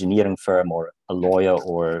to an engineering firm or a lawyer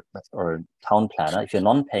or a town planner, if you're a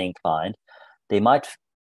non-paying client, they might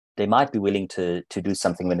be willing to do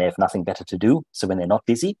something when they have nothing better to do. So when they're not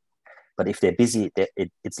busy, but if they're busy,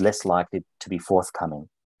 it's less likely to be forthcoming.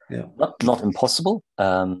 Yeah. Not impossible,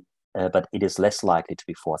 but it is less likely to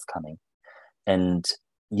be forthcoming, and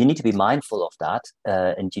you need to be mindful of that,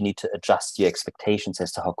 and you need to adjust your expectations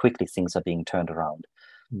as to how quickly things are being turned around.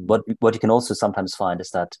 What you can also sometimes find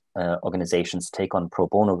is that organizations take on pro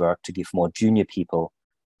bono work to give more junior people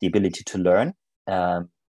the ability to learn, and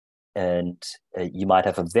you might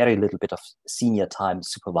have a very little bit of senior time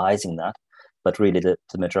supervising that, but really the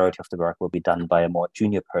majority of the work will be done by a more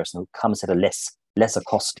junior person who comes at a lesser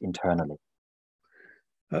cost internally.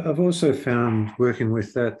 I've also found working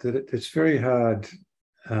with that it's very hard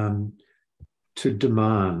to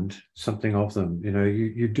demand something of them. You know,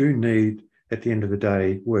 you do need, at the end of the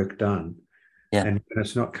day, work done. Yeah. And when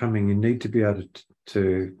it's not coming, you need to be able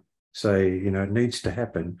to say, you know, it needs to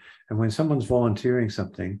happen. And when someone's volunteering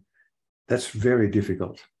something, that's very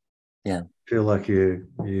difficult. Yeah. Feel like you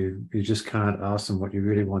just can't ask them what you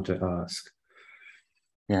really want to ask.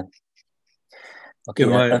 Yeah. Okay.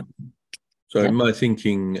 So my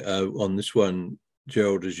thinking on this one,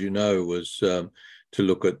 Gerald, as you know, was to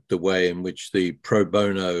look at the way in which the pro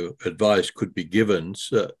bono advice could be given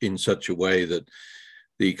in such a way that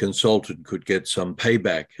the consultant could get some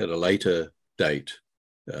payback at a later date.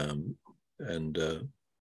 That's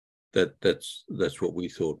what we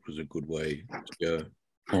thought was a good way to go.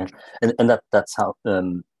 Yeah, and that's how,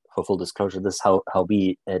 for full disclosure, this is how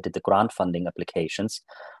we did the grant funding applications.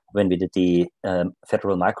 When we did the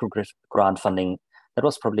federal microgrid grant funding, that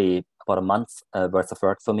was probably about a month worth of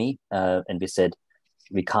work for me. And we said,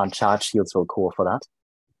 we can't charge Hillsville Core for that.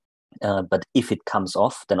 But if it comes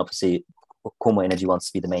off, then obviously Komo Energy wants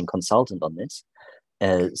to be the main consultant on this.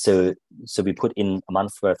 So we put in a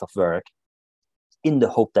month's worth of work in the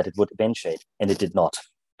hope that it would eventuate, and it did not.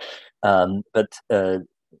 But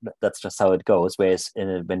that's just how it goes. Whereas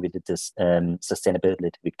when we did this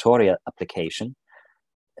Sustainability Victoria application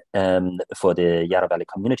for the Yarra Valley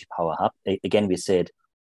Community Power Hub, again, we said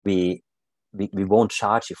we won't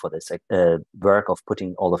charge you for this work of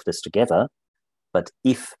putting all of this together. But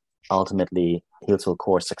if ultimately Hillsville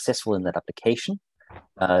Core is successful in that application,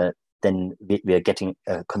 then we are getting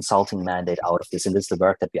a consulting mandate out of this. And this is the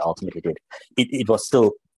work that we ultimately did.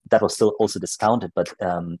 That was still also discounted, but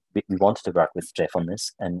we wanted to work with Jeff on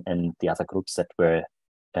this and the other groups that were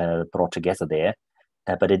brought together there.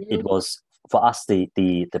 But it was, for us, the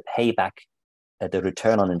payback, the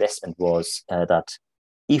return on investment was that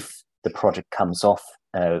if the project comes off,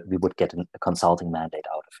 we would get a consulting mandate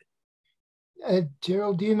out of it.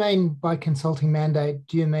 Gerald, do you mean by consulting mandate,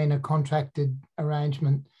 do you mean a contracted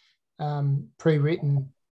arrangement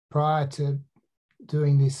pre-written prior to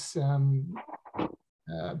doing this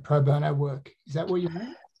pro bono work? Is that what you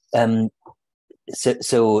mean?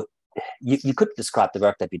 So you could describe the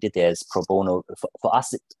work that we did there as pro bono. For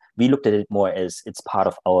us, we looked at it more as it's part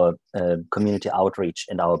of our community outreach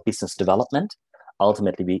and our business development.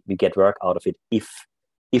 Ultimately, we get work out of it if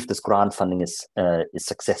this grant funding is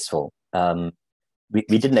successful. We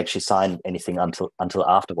didn't actually sign anything until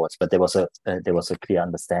afterwards, but there was a clear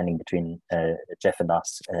understanding between Jeff and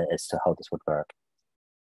us as to how this would work.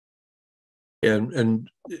 Yeah, and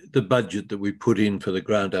the budget that we put in for the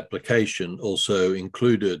grant application also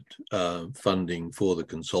included funding for the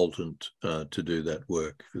consultant to do that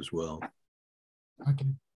work as well. Okay.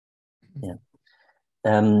 Yeah.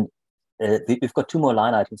 We've got two more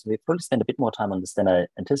line items. We've probably spent a bit more time on this than I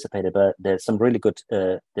anticipated, but there's some really good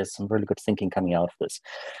thinking coming out of this.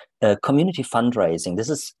 Community fundraising.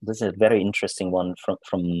 This is a very interesting one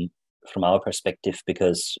from our perspective,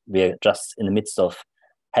 because we're just in the midst of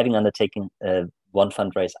having undertaken one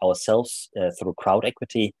fundraise ourselves through crowd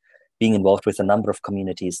equity, being involved with a number of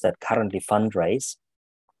communities that currently fundraise,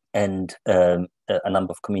 and a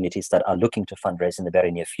number of communities that are looking to fundraise in the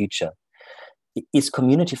very near future. Is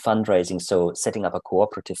community fundraising, so setting up a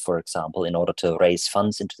cooperative, for example, in order to raise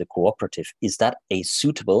funds into the cooperative, is that a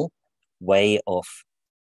suitable way of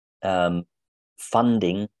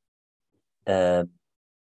funding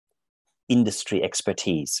industry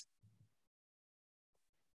expertise?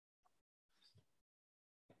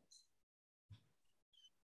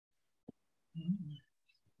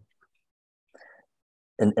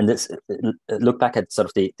 And this, look back at sort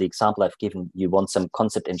of the example I've given. You want some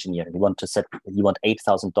concept engineering. You want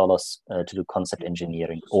 $8,000 to do concept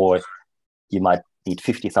engineering, or you might need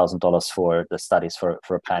 $50,000 for the studies for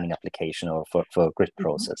a planning application or for a grid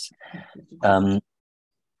process.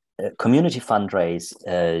 Community fundraise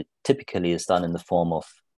typically is done in the form of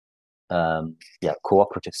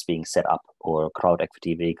cooperatives being set up, or crowd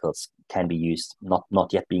equity vehicles can be used,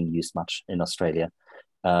 not yet being used much in Australia.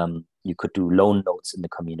 You could do loan notes in the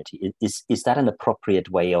community. Is that an appropriate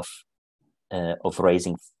way of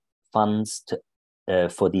raising funds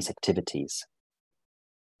for these activities?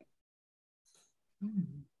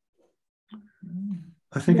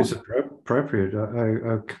 I think it's appropriate.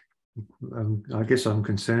 I guess I'm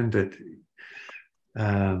concerned that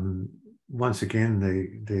once again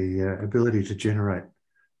the ability to generate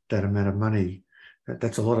that amount of money,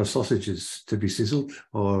 that's a lot of sausages to be sizzled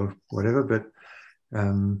or whatever, but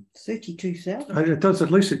 32,000. It does.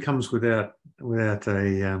 At least it comes without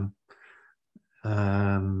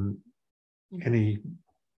any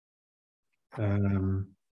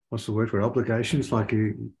what's the word for it? Obligations. Like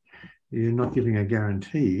you're not giving a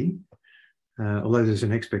guarantee, although there's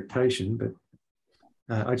an expectation. But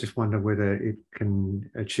I just wonder whether it can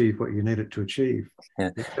achieve what you need it to achieve.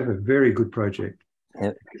 Yeah. You have a very good project.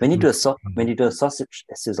 Yeah. When you do a sausage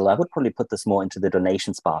sizzle, I would probably put this more into the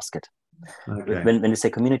donations basket. Okay. When you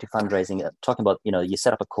say community fundraising, talking about, you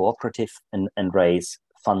set up a cooperative and raise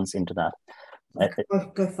funds into that.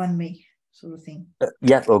 Go fund me. sort of thing.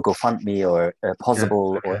 Yeah, or GoFundMe or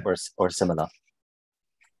Possible, Yeah, okay. or similar.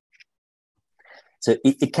 So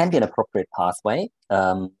it can be an appropriate pathway,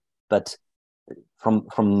 but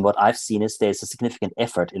from what I've seen is there's a significant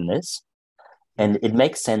effort in this, and it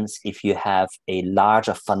makes sense if you have a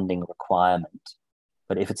larger funding requirement.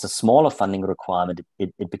 But if it's a smaller funding requirement,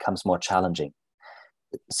 it becomes more challenging.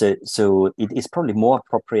 So it is probably more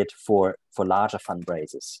appropriate for larger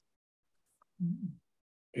fundraisers.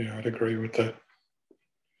 Yeah, I'd agree with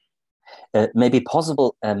that. Maybe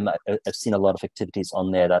Possible. I've seen a lot of activities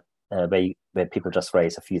on there that where people just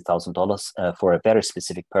raise a few $1,000s for a very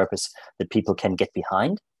specific purpose that people can get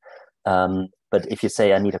behind. But if you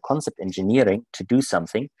say I need a concept engineering to do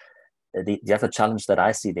something, the other challenge that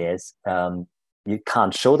I see there is you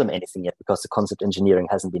can't show them anything yet because the concept engineering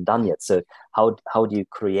hasn't been done yet. So how do you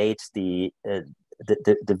create the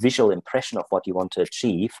visual impression of what you want to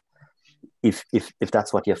achieve if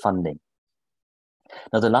that's what you're funding?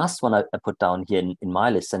 Now, the last one I put down here in my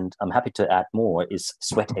list, and I'm happy to add more, is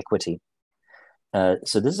sweat equity.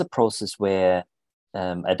 So this is a process where,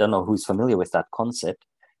 I don't know who's familiar with that concept,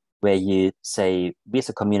 where you say, we as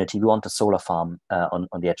a community, we want a solar farm on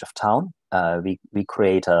the edge of town. We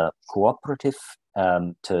create a cooperative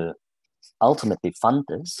to ultimately fund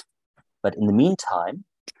this. But in the meantime,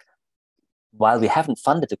 while we haven't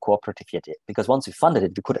funded the cooperative yet, because once we funded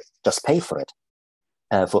it, we could just pay for it.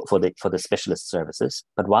 For the specialist services,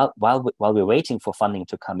 but while we're waiting for funding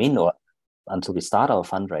to come in or until we start our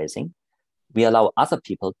fundraising, we allow other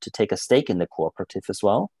people to take a stake in the cooperative as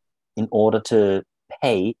well, in order to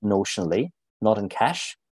pay notionally, not in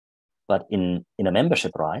cash, but in a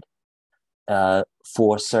membership right,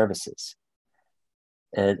 for services.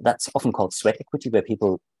 That's often called sweat equity, where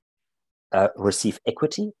people receive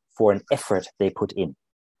equity for an effort they put in.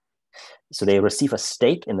 So they receive a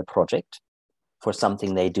stake in the project for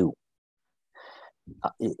something they do.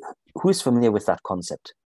 Who's familiar with that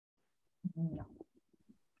concept?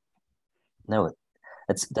 No,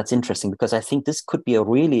 that's interesting, because I think this could be a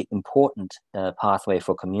really important pathway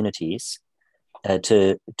for communities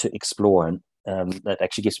to explore. That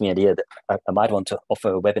actually gives me an idea that I might want to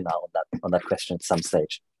offer a webinar on that question at some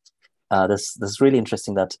stage. This is really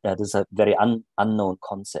interesting that this is a very unknown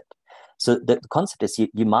concept. So the concept is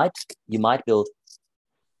you might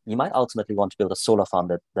ultimately want to build a solar farm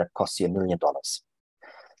that costs you $1 million.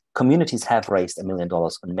 Communities have raised $1 million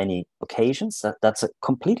on many occasions. That's a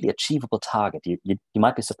completely achievable target. You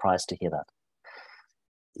might be surprised to hear that.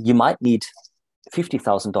 You might need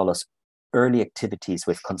 $50,000 early activities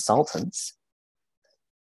with consultants.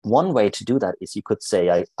 One way to do that is you could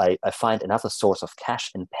say, I find another source of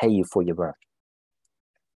cash and pay you for your work.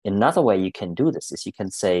 Another way you can do this is you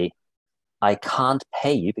can say, I can't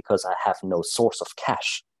pay you because I have no source of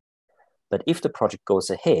cash. But if the project goes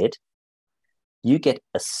ahead, you get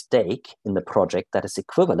a stake in the project that is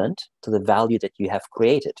equivalent to the value that you have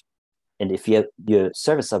created. And if your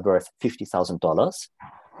services are worth $50,000,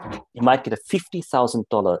 you might get a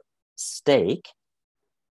 $50,000 stake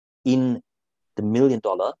in the $1 million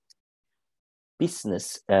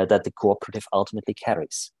business that the cooperative ultimately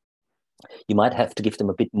carries. You might have to give them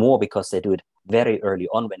a bit more because they do it very early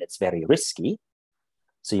on when it's very risky.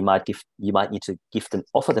 So you might need to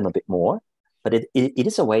offer them a bit more, but it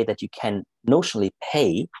is a way that you can notionally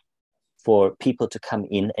pay for people to come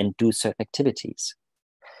in and do certain activities.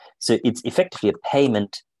 So it's effectively a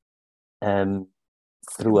payment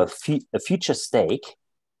through a future stake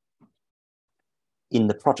in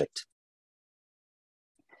the project.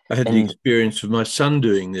 I had the experience of my son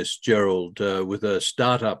doing this, Gerald, with a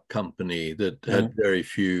startup company that had very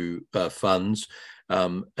few funds.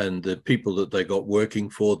 And the people that they got working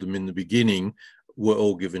for them in the beginning were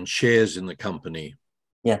all given shares in the company.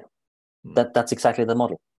 Yeah, that's exactly the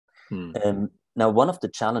model. Now, one of the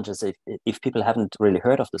challenges, if people haven't really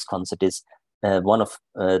heard of this concept, is one of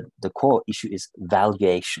the core issue is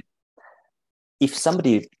valuation. If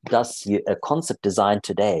somebody does a concept design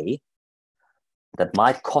today that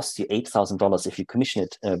might cost you $8,000 if you commission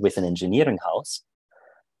it with an engineering house,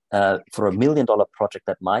 for $1 million project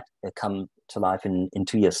that might come to life in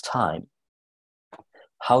 2 years' time,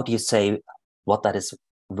 how do you say what that is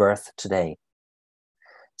worth today?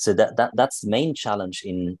 So that's the main challenge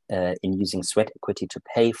in using sweat equity to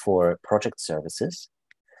pay for project services.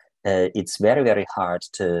 It's very, very hard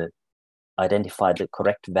to identify the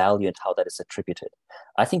correct value and how that is attributed.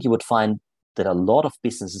 I think you would find that a lot of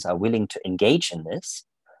businesses are willing to engage in this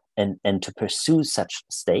and to pursue such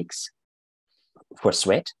stakes for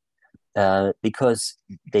sweat, because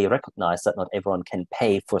they recognize that not everyone can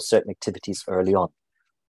pay for certain activities early on.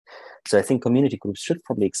 So I think community groups should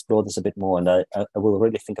probably explore this a bit more, and I will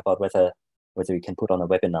really think about whether we can put on a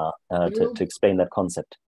webinar to explain that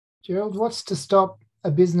concept. Gerald, what's to stop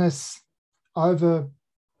a business over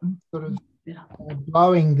sort of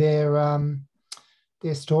blowing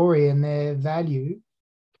their story and their value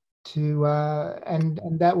to and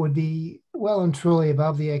that would be well and truly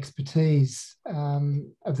above the expertise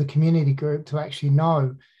of the community group to actually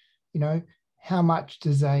know, how much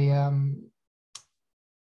does an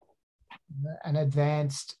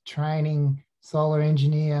advanced training solar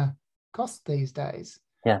engineer cost these days?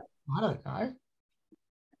 Yeah, I don't know.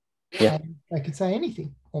 Yeah, and they could say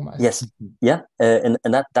anything almost. Yes, yeah, and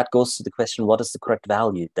that goes to the question: what is the correct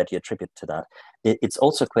value that you attribute to that? It's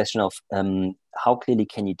also a question of how clearly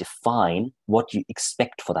can you define what you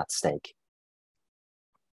expect for that stake.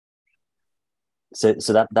 So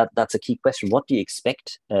that's a key question. What do you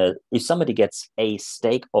expect if somebody gets a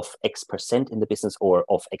stake of X% in the business or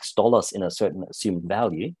of X dollars in a certain assumed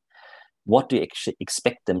value? What do you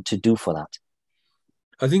expect them to do for that?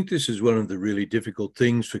 I think this is one of the really difficult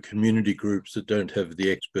things for community groups that don't have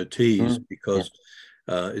the expertise, because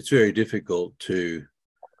it's very difficult to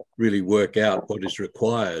really work out what is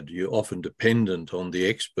required. You're often dependent on the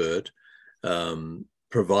expert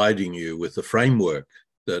providing you with the framework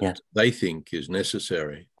that they think is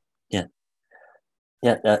necessary.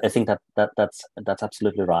 I think that's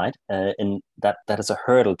absolutely right, and that is a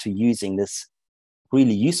hurdle to using this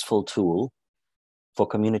really useful tool for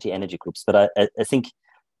community energy groups. But I think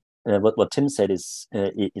what Tim said is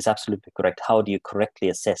absolutely correct. How do you correctly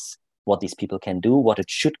assess what these people can do, what it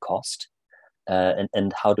should cost,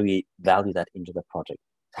 and how do we value that into the project?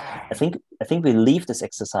 I think we leave this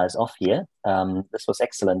exercise off here. This was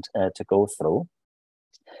excellent to go through.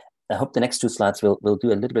 I hope the next two slides will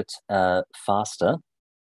do a little bit faster.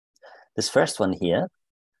 This first one here,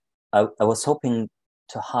 I was hoping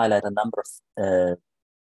to highlight a number of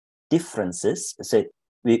differences. So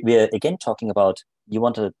we're again talking about, you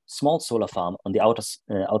want a small solar farm on the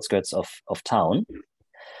outskirts of town,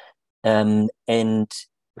 and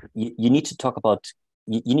you need to talk about,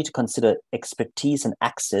 you need to consider expertise and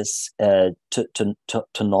access to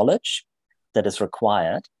knowledge that is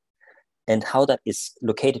required, and how that is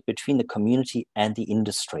located between the community and the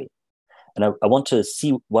industry. And I want to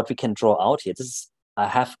see what we can draw out here. I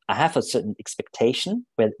have a certain expectation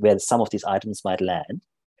where some of these items might land,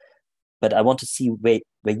 but I want to see where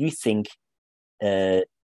you think it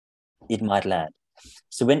might land.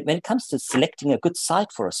 So when it comes to selecting a good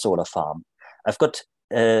site for a solar farm, I've got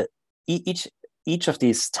each of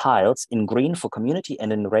these tiles in green for community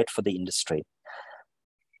and in red for the industry.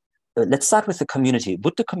 Let's start with the community.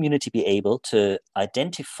 Would the community be able to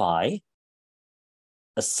identify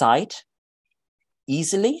a site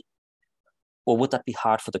easily, or would that be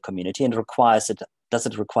hard for the community, and does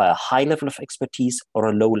it require a high level of expertise or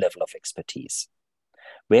a low level of expertise?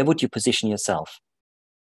 Where would you position yourself?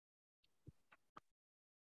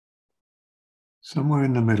 Somewhere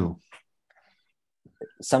in the middle.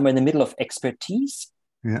 Somewhere in the middle of expertise?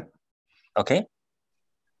 Yeah. Okay.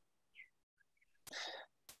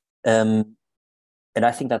 And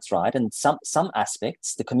I think that's right. And some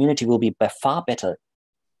aspects, the community will be by far better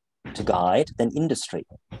to guide than industry.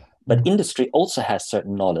 But industry also has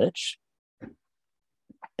certain knowledge.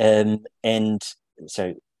 And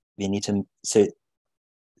so we need to, so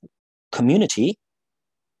community,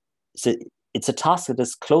 so it's a task that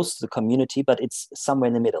is close to the community, but it's somewhere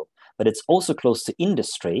in the middle. But it's also close to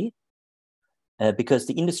industry, because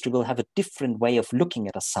the industry will have a different way of looking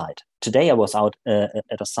at a site. Today I was out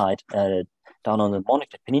at a site down on the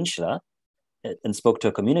Monaco Peninsula and spoke to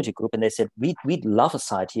a community group, and they said, we'd love a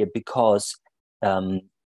site here because the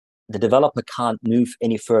developer can't move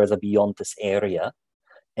any further beyond this area,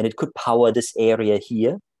 and it could power this area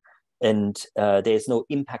here, and there's no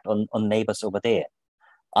impact on neighbors over there.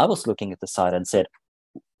 I was looking at the site and said,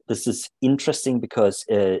 this is interesting because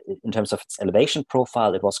in terms of its elevation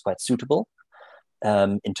profile, it was quite suitable.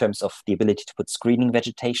 In terms of the ability to put screening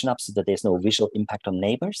vegetation up so that there's no visual impact on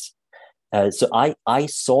neighbors. So I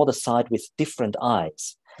saw the site with different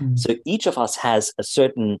eyes. So each of us has a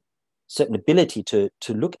certain ability to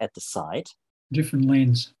look at the site. Different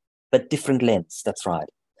lens. But different lens, that's right.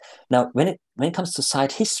 Now, when it comes to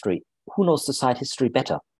site history, who knows the site history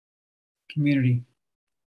better? Community.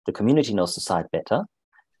 The community knows the site better.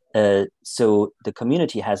 So the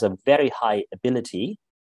community has a very high ability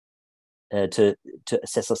to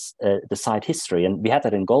assess the site history. And we had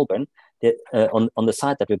that in Goulburn. On the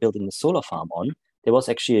site that we're building the solar farm on, there was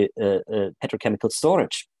actually petrochemical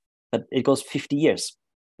storage, but it goes 50 years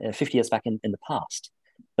back in the past.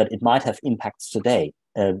 But it might have impacts today.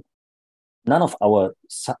 none of our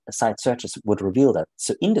site searches would reveal that.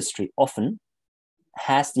 So industry often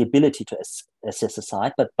has the ability to assess a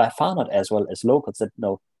site, but by far not as well as locals that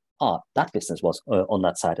know, that business was on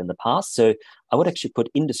that site in the past. So I would actually put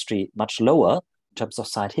industry much lower in terms of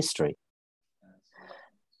site history.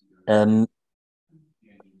 Planning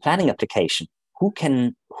application. Who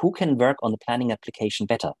can work on the planning application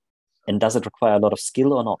better? And does it require a lot of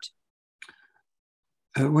skill or not?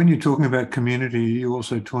 When you're talking about community, you're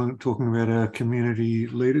also talking about our community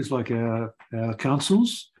leaders, like our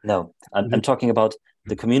councils? No, I'm talking about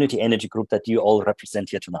the community energy group that you all represent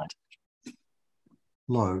here tonight.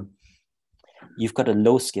 Low. You've got a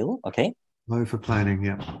low skill, okay? Low for planning,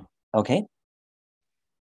 yeah. Okay.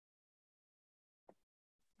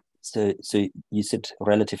 So you sit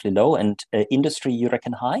relatively low, and industry, you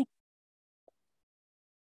reckon high?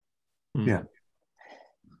 Yeah.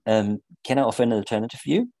 Can I offer an alternative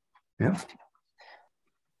view? Yeah.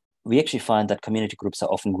 We actually find that community groups are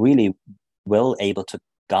often really well able to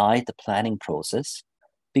guide the planning process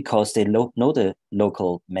because they know the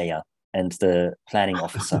local mayor and the planning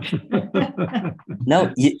officer.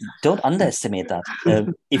 No, you don't underestimate that.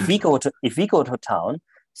 If we go to a town,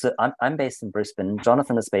 so I'm based in Brisbane,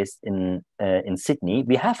 Jonathan is based in Sydney.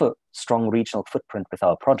 We have a strong regional footprint with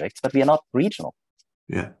our projects, but we are not regional.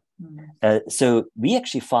 Yeah. So we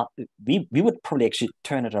actually we would probably actually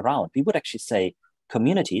turn it around. We would actually say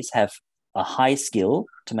communities have a high skill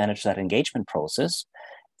to manage that engagement process,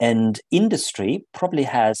 and industry probably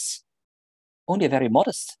has only a very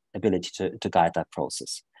modest ability to guide that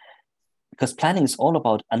process. Because planning is all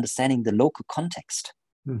about understanding the local context.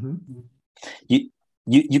 Mm-hmm.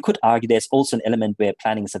 You could argue there's also an element where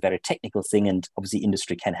planning is a very technical thing, and obviously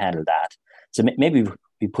industry can handle that. So maybe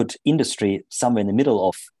we put industry somewhere in the middle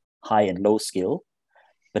of high and low skill,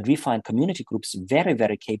 but we find community groups very,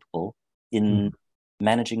 very capable in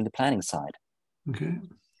managing the planning side. Okay.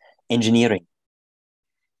 Engineering.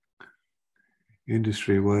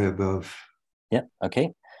 Industry way above. Yeah,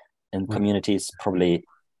 okay. And community is probably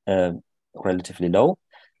relatively low.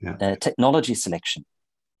 Yeah. Technology selection.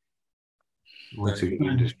 What's it?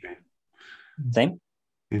 Industry. Same?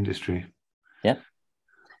 Industry. Yeah.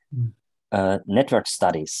 Network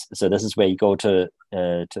studies. So this is where you go to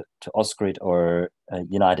Osgrid or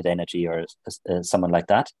United Energy or someone like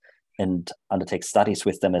that, and undertake studies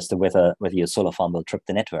with them as to whether your solar farm will trip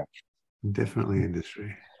the network. Definitely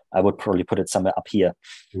industry. I would probably put it somewhere up here.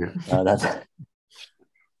 Yeah.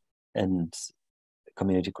 And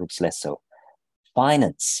community groups less so.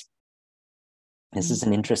 Finance. This is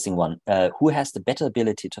an interesting one. Who has the better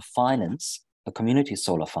ability to finance a community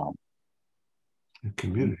solar farm? A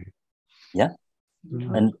community. Yeah.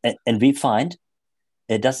 And we find,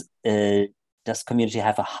 does community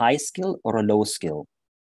have a high skill or a low skill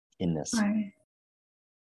in this? Right.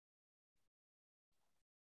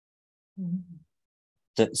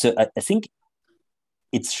 So I think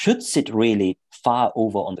it should sit really far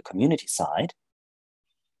over on the community side,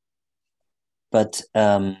 but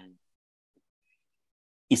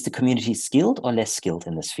is the community skilled or less skilled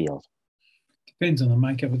in this field? Depends on the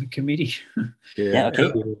makeup of the committee. Yeah,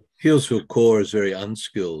 okay. Healesville Core is very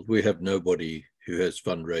unskilled. We have nobody who has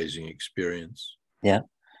fundraising experience. Yeah.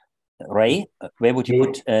 Ray, where would you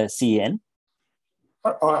put CEN?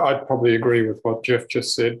 I'd probably agree with what Jeff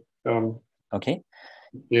just said. Okay.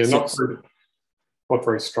 Yeah, not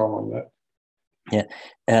very strong on that.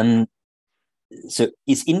 Yeah. So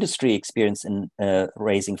is industry experience in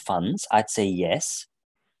raising funds? I'd say yes,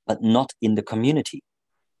 but not in the community.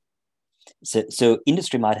 So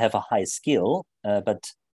industry might have a high skill,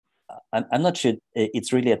 but I'm not sure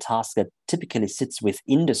it's really a task that typically sits with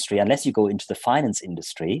industry unless you go into the finance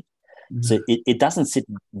industry. So it doesn't sit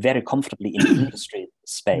very comfortably in the industry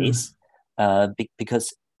space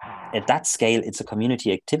because at that scale, it's a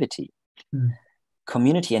community activity.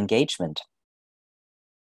 Community engagement.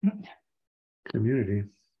 Community.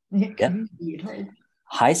 Yeah.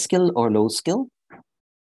 High skill or low skill?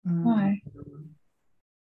 Why?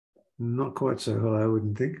 Not quite so high, I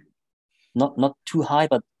wouldn't think. Not too high,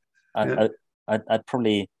 but Yeah. I'd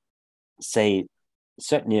probably say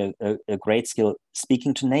certainly a great skill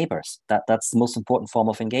speaking to neighbors. That's the most important form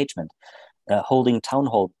of engagement. Holding town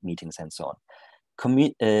hall meetings and so on.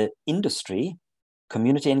 Industry,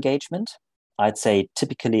 community engagement, I'd say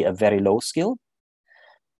typically a very low skill.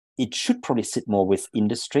 It should probably sit more with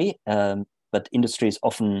industry, but industry is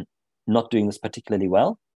often not doing this particularly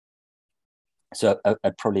well. So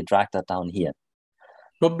I'd probably drag that down here.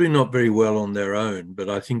 Probably not very well on their own, but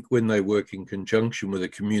I think when they work in conjunction with a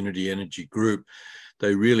community energy group,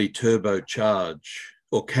 they really turbocharge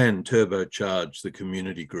or can turbocharge the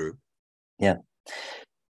community group. Yeah.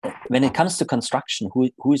 when it comes to construction,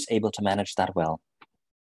 who is able to manage that well?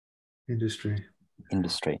 Industry.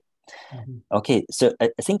 Mm-hmm. Okay, so I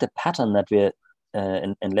think the pattern that we're,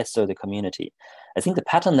 and less so the community, I think the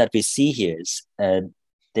pattern that we see here is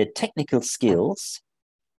the technical skills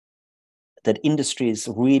that industry is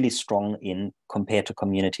really strong in compared to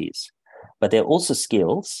communities. But there are also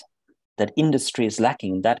skills that industry is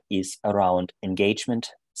lacking, that is around engagement,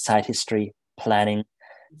 site history, planning,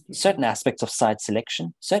 certain aspects of site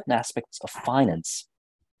selection, certain aspects of finance,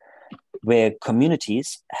 where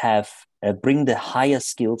communities have bring the higher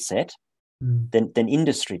skill set than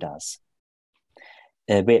industry does,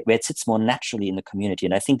 where it sits more naturally in the community.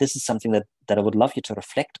 And I think this is something that I would love you to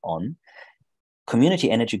reflect on.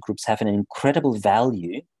 Community energy groups have an incredible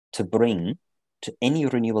value to bring to any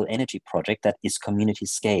renewable energy project that is community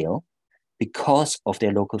scale because of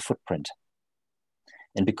their local footprint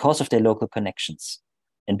and because of their local connections,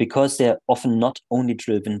 and because they're often not only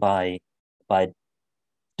driven by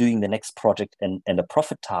doing the next project and a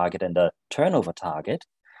profit target and a turnover target.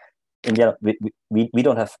 And yeah, we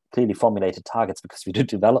don't have clearly formulated targets because we do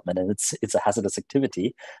development and it's a hazardous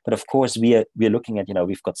activity. But of course, we are looking at,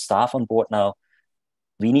 we've got staff on board now.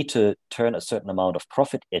 We need to turn a certain amount of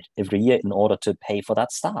profit every year in order to pay for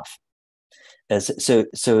that staff. So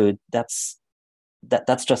that's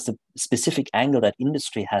just a specific angle that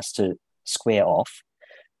industry has to square off,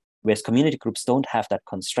 whereas community groups don't have that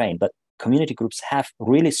constraint. But community groups have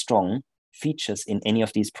really strong features in any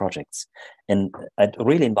of these projects, and I'd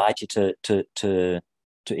really invite you to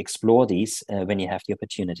explore these when you have the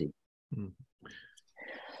opportunity.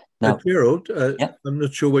 Now, Gerald, I'm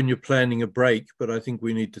not sure when you're planning a break, but I think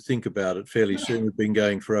we need to think about it fairly soon. We've been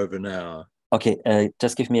going for over an hour. Okay,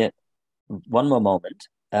 just give me one more moment,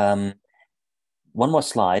 one more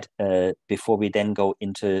slide before we then go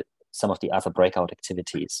into some of the other breakout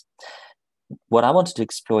activities. What I wanted to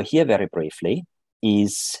explore here very briefly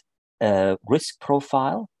is risk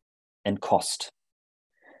profile and cost.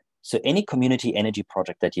 So any community energy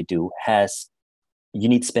project that you do you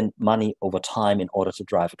need to spend money over time in order to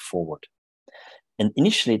drive it forward. And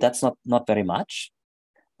initially that's not very much,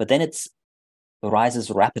 but then it rises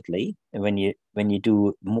rapidly when you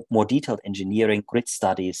do more detailed engineering, grid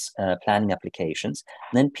studies, planning applications,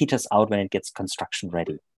 and then peters out when it gets construction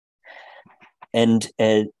ready. And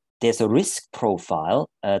there's a risk profile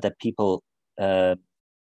that people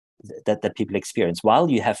that people experience. While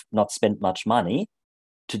you have not spent much money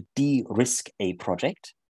to de-risk a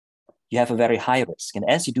project, you have a very high risk. And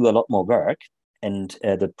as you do a lot more work and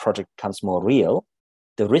the project becomes more real,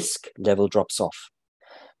 the risk level drops off.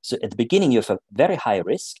 So at the beginning, you have a very high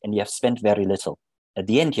risk and you have spent very little. At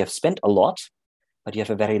the end, you have spent a lot, but you have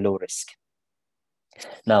a very low risk.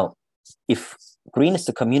 Now, if green is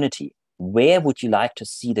the community, where would you like to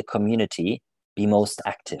see the community be most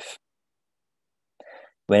active?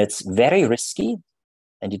 When it's very risky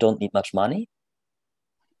and you don't need much money,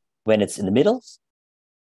 when it's in the middle,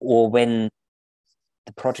 or when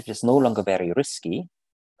the project is no longer very risky,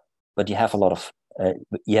 but you have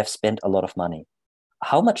you have spent a lot of money.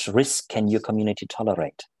 How much risk can your community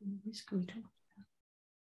tolerate?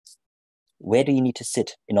 Where do you need to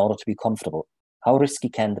sit in order to be comfortable? How risky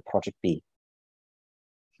can the project be?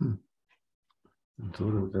 I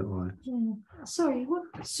thought of it that way. Yeah. Sorry,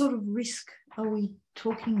 what sort of risk are we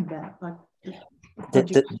talking about? Like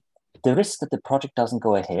the risk that the project doesn't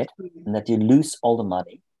go ahead and that you lose all the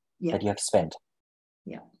money that you have spent.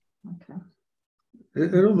 Yeah. Okay.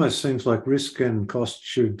 It almost seems like risk and cost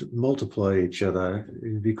should multiply each other,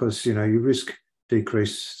 because your risk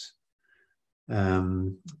decrease.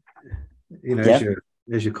 As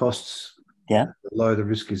your costs low, the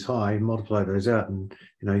risk is high. You multiply those out, and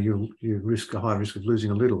you risk a high risk of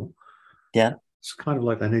losing a little. Yeah, it's kind of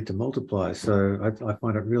like they need to multiply. So I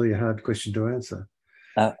find it really a hard question to answer.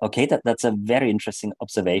 Okay, that's a very interesting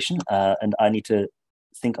observation, and I need to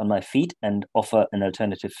think on my feet and offer an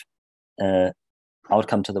alternative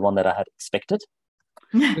outcome to the one that I had expected.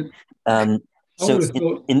 So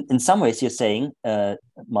in some ways, you're saying,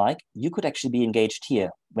 Mike, you could actually be engaged here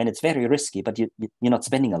when it's very risky, but you're not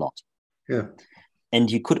spending a lot. Yeah.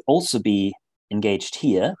 And you could also be engaged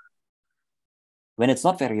here when it's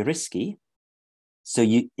not very risky. So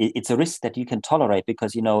it's a risk that you can tolerate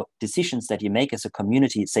because, decisions that you make as a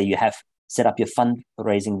community, say you have set up your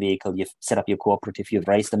fundraising vehicle, you've set up your cooperative, you've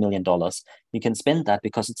raised $1 million, you can spend that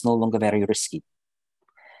because it's no longer very risky.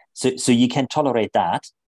 So you can tolerate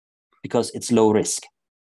that because it's low risk.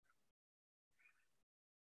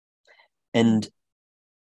 And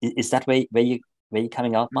is that where you're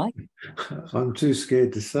coming out, Mike? I'm too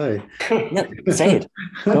scared to say. Yeah, say it.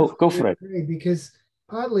 Go for it. Because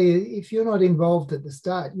partly, if you're not involved at the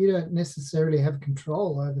start, you don't necessarily have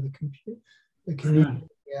control over the community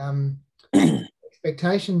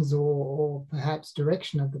expectations or perhaps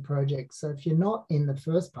direction of the project. So if you're not in the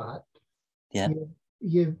first part,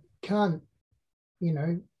 you can't,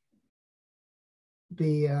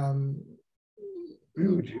 be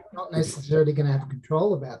you're not necessarily going to have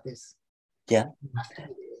control about this. Yeah.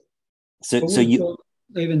 So you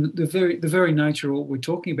even the very nature of what we're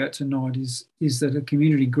talking about tonight is that a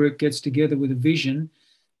community group gets together with a vision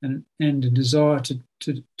and a desire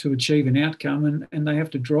to achieve an outcome, and they have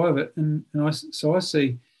to drive it. And I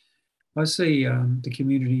see the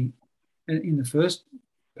community in the first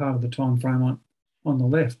part of the time frame on the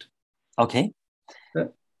left. Okay.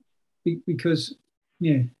 Because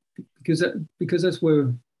that's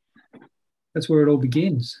where it all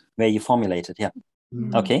begins. Where you formulate it, yeah.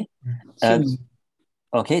 Mm. Okay.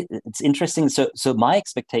 Okay, it's interesting. So my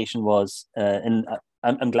expectation was, and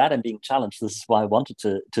I'm glad I'm being challenged. This is why I wanted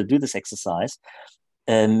to do this exercise.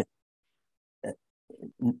 Neil,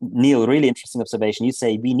 really interesting observation. You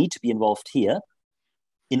say we need to be involved here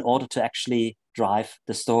in order to actually drive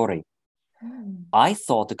the story. Mm. I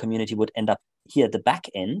thought the community would end up here at the back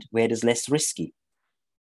end where it is less risky.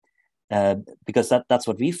 Because that's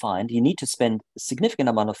what we find. You need to spend a significant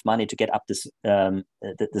amount of money to get up this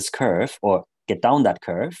this curve or get down that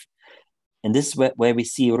curve. And this is where we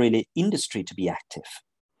see really industry to be active.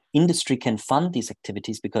 Industry can fund these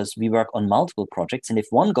activities because we work on multiple projects. And if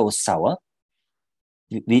one goes sour,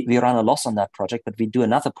 we run a loss on that project, but we do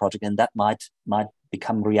another project and that might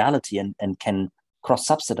become reality and can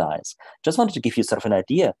cross-subsidize. Just wanted to give you sort of an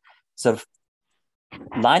idea, sort of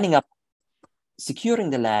lining up,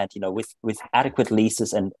 securing the land, with adequate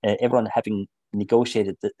leases and everyone having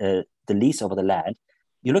negotiated the lease over the land,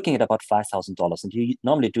 you're looking at about $5,000, and you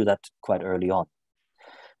normally do that quite early on.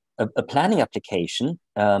 A planning application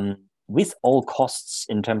with all costs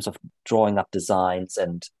in terms of drawing up designs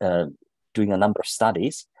and doing a number of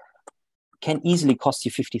studies can easily cost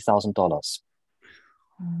you $50,000.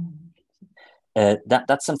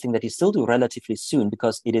 That's something that you still do relatively soon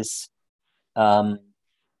because it is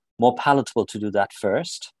more palatable to do that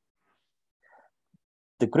first.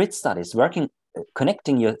 The grid studies,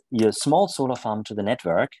 connecting your small solar farm to the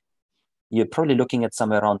network, you're probably looking at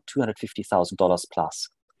somewhere around $250,000 plus.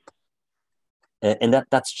 And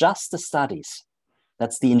that's just the studies.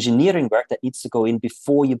 That's the engineering work that needs to go in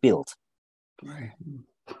before you build. Right.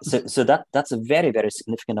 So that's a very, very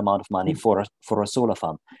significant amount of money for a solar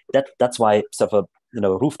farm. That's why sort of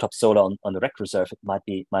rooftop solar on the rec reserve might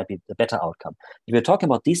be the better outcome. If we're talking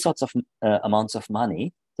about these sorts of amounts of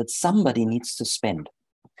money that somebody needs to spend.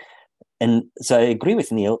 And so I agree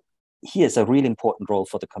with Neil, here's a really important role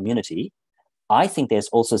for the community. I think there's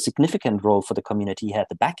also a significant role for the community here at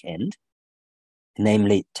the back end,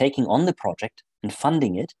 namely taking on the project and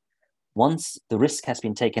funding it once the risk has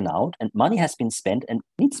been taken out and money has been spent and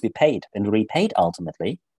needs to be paid and repaid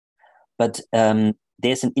ultimately. But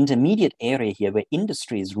there's an intermediate area here where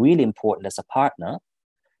industry is really important as a partner,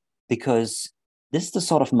 because this is the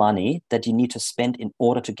sort of money that you need to spend in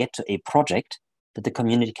order to get to a project that the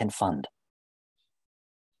community can fund.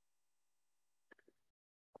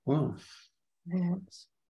 Wow.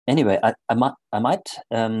 Anyway, I might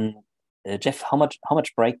Jeff, how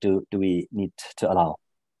much break do we need to allow?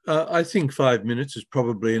 I think 5 minutes is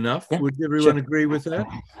probably enough. Yeah, would everyone agree with that?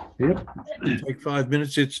 Yep. Take 5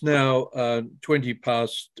 minutes. It's now 20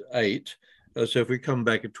 past 8. So if we come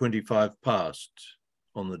back at 25 past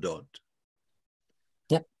on the dot.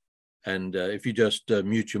 Yep. And if you just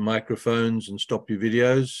mute your microphones and stop your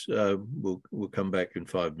videos, we'll come back in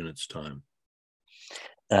 5 minutes' time.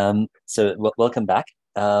 So welcome back.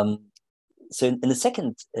 So in the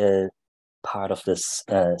second part of this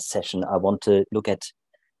session, I want to look at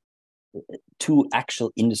two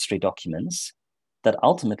actual industry documents that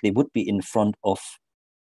ultimately would be in front of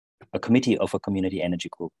a committee of a community energy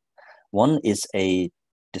group. One is a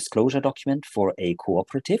disclosure document for a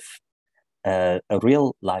cooperative, a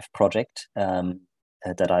real life project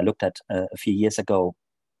that I looked at a few years ago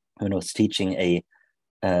when I was teaching a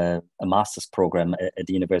master's program at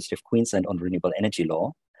the University of Queensland on renewable energy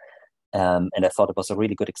law. And I thought it was a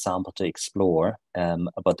really good example to explore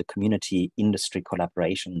about the community industry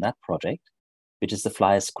collaboration in that project, which is the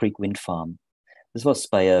Flyers Creek Wind Farm. This was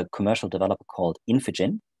by a commercial developer called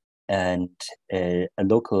Infigen, and a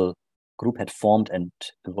local group had formed and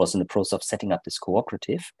was in the process of setting up this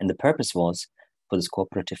cooperative. And the purpose was for this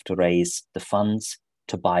cooperative to raise the funds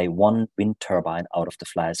to buy one wind turbine out of the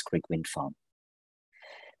Flyers Creek Wind Farm.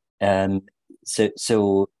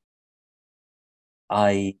 So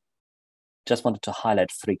I just wanted to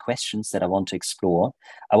highlight 3 questions that I want to explore.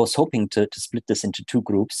 I was hoping to split this into 2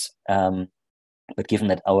 groups, but given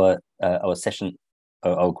that our session,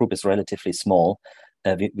 our group is relatively small,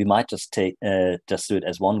 we might just do it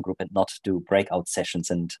as one group and not do breakout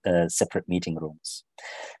sessions and separate meeting rooms.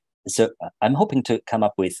 So I'm hoping to come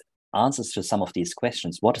up with answers to some of these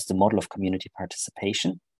questions. What is the model of community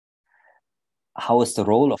participation? How is the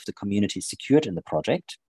role of the community secured in the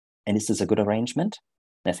project? And is this a good arrangement?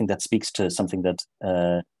 And I think that speaks to something that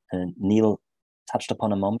Neil touched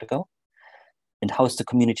upon a moment ago. And how is the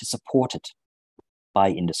community supported by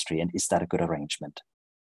industry? And is that a good arrangement?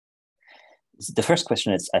 The first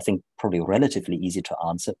question is, I think, probably relatively easy to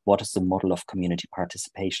answer. What is the model of community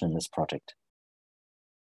participation in this project?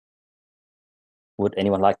 Would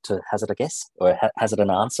anyone like to hazard a guess or hazard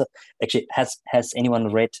an answer? Actually, has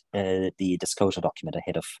anyone read the disclosure document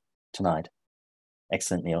ahead of tonight?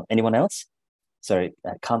 Excellent, Neil. Anyone else? Sorry,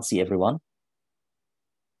 I can't see everyone.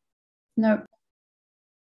 No.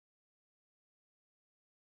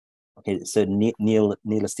 Okay, so Neil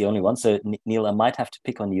is the only one. So Neil, I might have to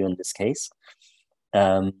pick on you in this case.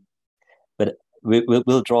 But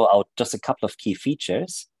we'll draw out just a couple of key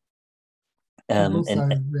features. I've also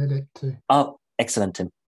read it too. Oh, excellent, Tim.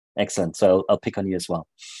 Excellent. So I'll pick on you as well.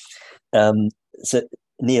 So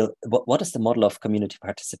Neil, what is the model of community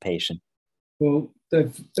participation? Well,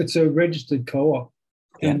 it's a registered co-op,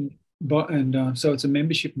 yeah. and so it's a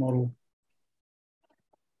membership model.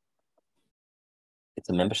 It's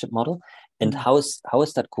a membership model, and how is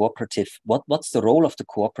that cooperative? What's the role of the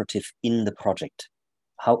cooperative in the project?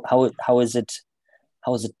 How is it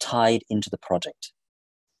tied into the project?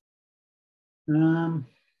 Good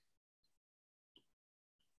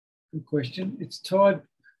question. It's tied.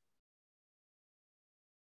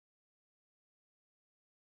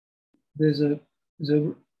 There's a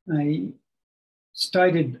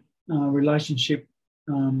stated relationship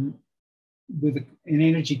with an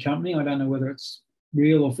energy company. I don't know whether it's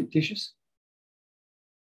real or fictitious.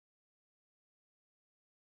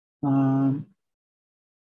 And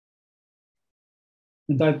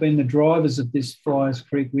they've been the drivers of this Friars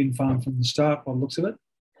Creek wind farm from the start, by the looks of it.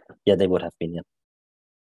 Yeah, they would have been, yeah.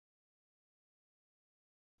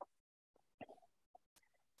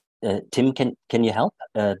 Tim, can you help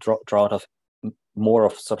draw out of more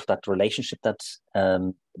of sort of that relationship that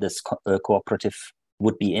this cooperative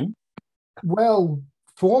would be in? Well,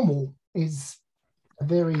 formal is a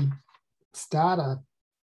very starter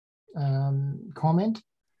comment.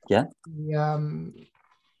 Yeah.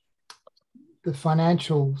 The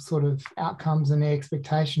financial sort of outcomes and the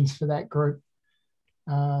expectations for that group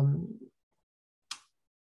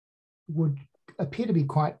would appear to be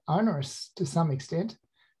quite onerous to some extent.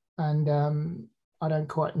 And I don't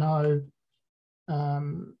quite know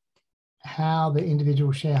how the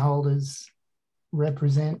individual shareholders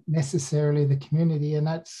represent necessarily the community. And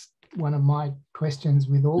that's one of my questions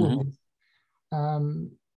with all of this.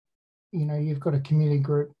 You know, you've got a community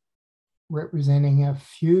group representing a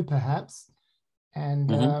few perhaps,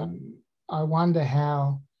 and I wonder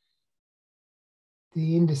how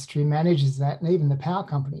the industry manages that, and even the power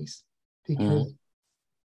companies, because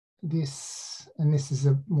this is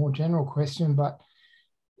a more general question, but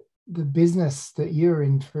the business that you're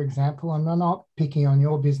in, for example, and I'm not picking on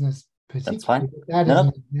your business particularly, but that is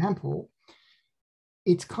an example.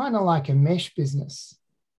 It's kind of like a mesh business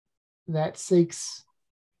that seeks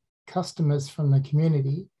customers from the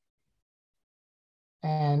community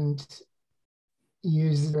and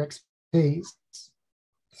uses their expertise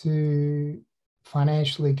to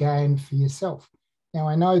financially gain for yourself. Now,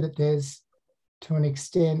 I know that there's, to an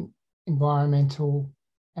extent, environmental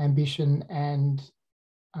ambition and,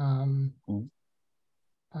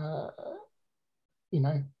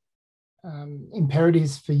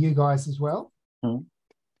 imperatives for you guys as well.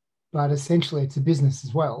 But essentially, it's a business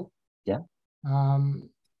as well. Yeah.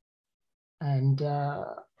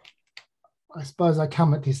 I suppose I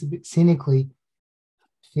come at this a bit cynically,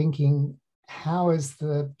 thinking, how is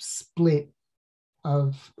the split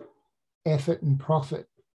of effort and profit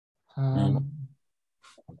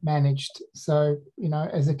managed? So, you know,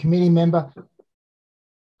 as a committee member,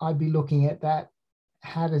 I'd be looking at that.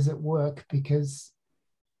 How does it work? Because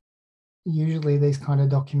usually these kind of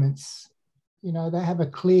documents, you know, they have a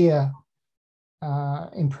clear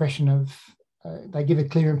impression of, they give a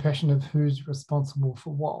clear impression of who's responsible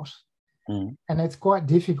for what. And it's quite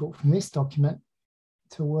difficult from this document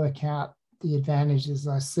to work out the advantages.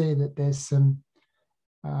 I see that there's some,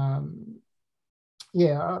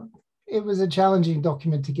 it was a challenging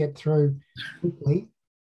document to get through quickly.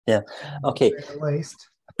 Yeah. Okay. At least.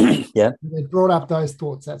 Yeah. They brought up those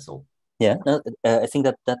thoughts, that's all. Yeah, no, I think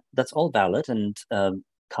that's all valid, and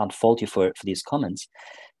can't fault you for these comments.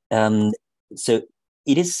 So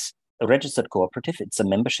it is a registered cooperative. It's a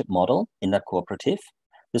membership model in that cooperative.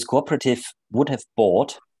 This cooperative would have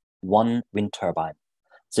bought one wind turbine.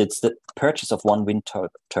 So it's the purchase of one wind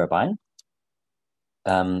turbine.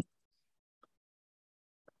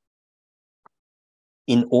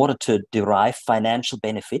 In order to derive financial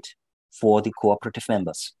benefit for the cooperative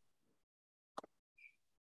members.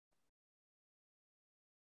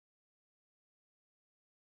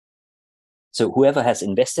 So whoever has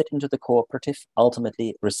invested into the cooperative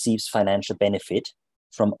ultimately receives financial benefit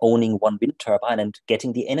from owning one wind turbine and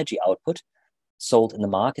getting the energy output sold in the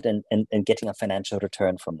market and getting a financial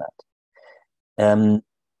return from that.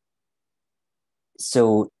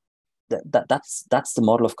 So that's the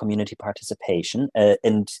model of community participation.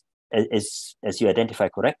 And as you identify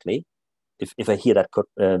correctly, if I hear that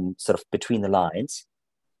sort of between the lines,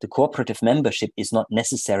 the cooperative membership is not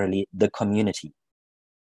necessarily the community.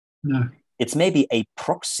 No. It's maybe a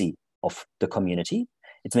proxy of the community.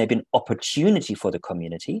 It's maybe an opportunity for the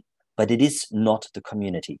community, but it is not the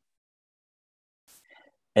community.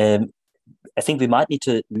 I think we might need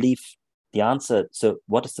to leave the answer. So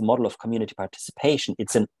what is the model of community participation?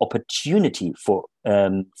 It's an opportunity for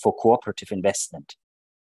cooperative investment.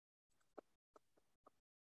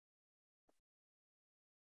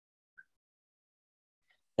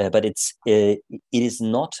 But it is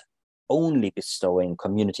not only bestowing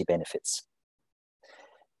community benefits.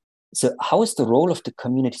 So how is the role of the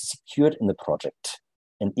community secured in the project?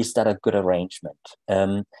 And is that a good arrangement?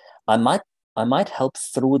 I might help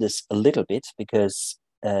through this a little bit, because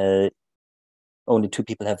only 2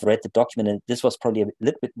 people have read the document, and this was probably a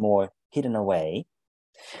little bit more hidden away.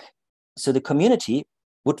 So the community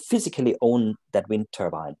would physically own that wind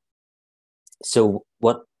turbine. So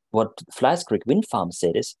what Flies Creek Wind Farm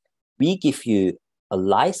said is, we give you a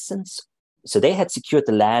license. So they had secured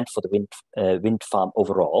the land for the wind farm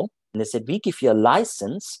overall. And they said, we give you a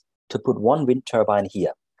license to put one wind turbine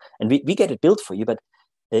here. And we get it built for you, but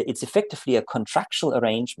it's effectively a contractual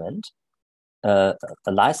arrangement, a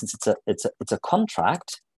license. It's a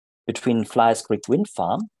contract between Flies Creek Wind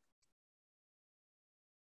Farm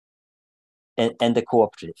and the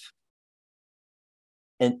cooperative.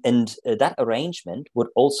 And that arrangement would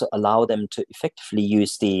also allow them to effectively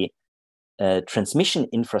use the transmission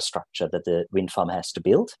infrastructure that the wind farm has to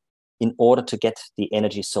build in order to get the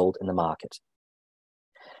energy sold in the market.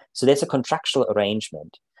 So there's a contractual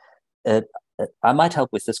arrangement. I might help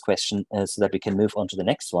with this question so that we can move on to the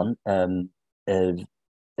next one,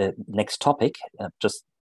 next topic, just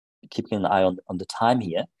keeping an eye on the time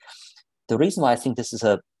here. The reason why I think this is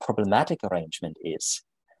a problematic arrangement is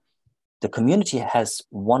the community has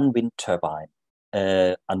one wind turbine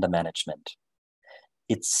under management.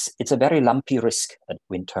 It's a very lumpy risk at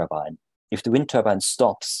wind turbine. If the wind turbine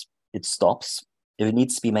stops, it stops. If it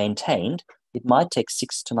needs to be maintained, it might take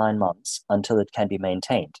 6 to 9 months until it can be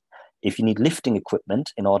maintained. If you need lifting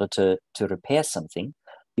equipment in order to repair something,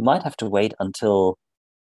 you might have to wait until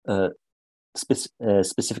a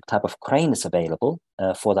specific type of crane is available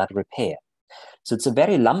for that repair. So it's a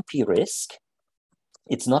very lumpy risk.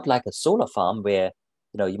 It's not like a solar farm where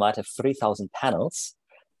you might have 3,000 panels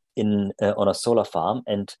on a solar farm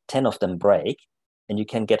and 10 of them break, and you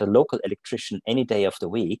can get a local electrician any day of the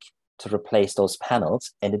week to replace those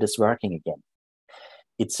panels, and it is working again.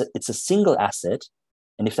 It's a single asset,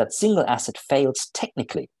 and if that single asset fails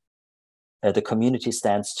technically, the community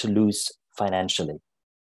stands to lose financially.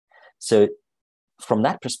 So from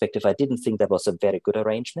that perspective, I didn't think that was a very good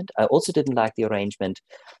arrangement. I also didn't like the arrangement,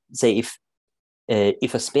 say,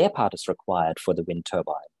 if a spare part is required for the wind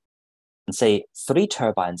turbine, and say 3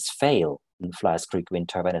 turbines fail in Flies Creek Wind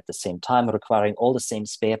Turbine at the same time, requiring all the same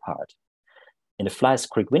spare part, and the Flies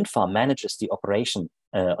Creek Wind Farm manages the operation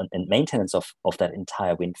and maintenance of that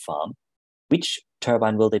entire wind farm, which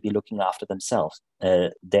turbine will they be looking after themselves?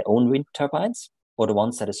 Their own wind turbines, or the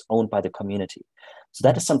ones that is owned by the community? So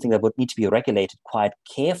that is something that would need to be regulated quite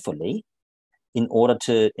carefully in order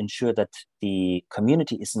to ensure that the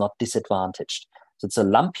community is not disadvantaged. So it's a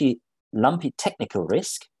lumpy technical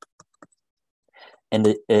risk,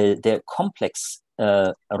 and there are complex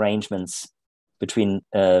arrangements between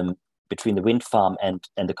the wind farm and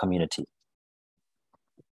the community.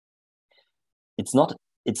 It's not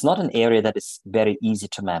an area that is very easy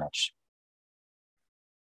to manage.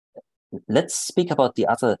 Let's speak about the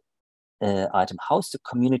other item. How is the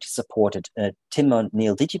community supported? Tim or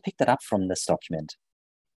Neil, did you pick that up from this document?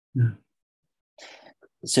 Yeah.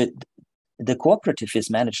 So the cooperative is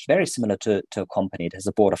managed very similar to a company. It has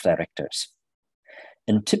a board of directors.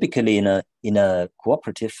 And typically in a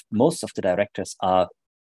cooperative, most of the directors are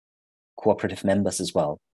cooperative members as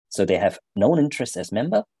well. So they have known interest as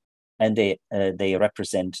member, and they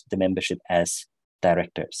represent the membership as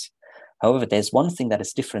directors. However, there's one thing that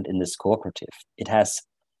is different in this cooperative. It has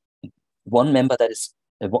one member that is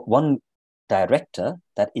one director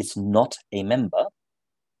that is not a member.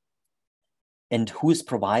 And who is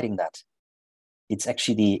providing that? It's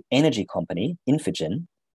actually the energy company, Infigen,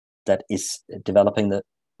 that is developing the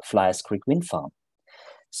Flyers Creek wind farm.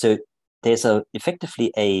 So there's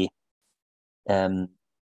effectively a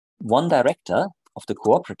one director of the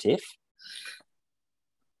cooperative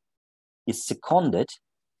is seconded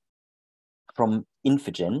from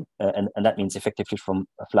Infigen, and that means effectively from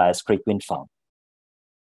Flyers Creek wind farm.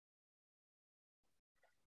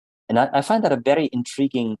 And I find that a very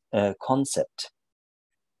intriguing concept.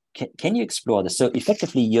 Can you explore this? So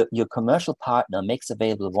effectively, your commercial partner makes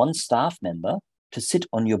available one staff member to sit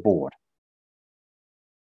on your board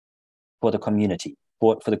for the community,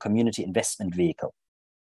 for the community investment vehicle.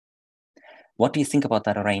 What do you think about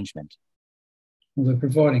that arrangement? Well, they're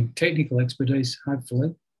providing technical expertise,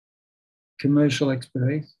 hopefully, commercial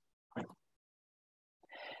expertise.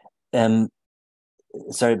 Sorry,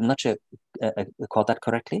 I'm not sure I caught that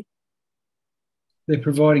correctly. They're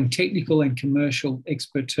providing technical and commercial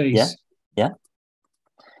expertise. Yeah.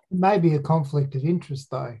 It may be a conflict of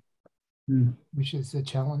interest, though, which is a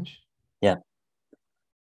challenge. Yeah.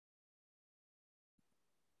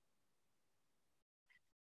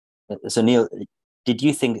 So, Neil, did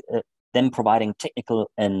you think them providing technical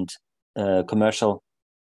and commercial,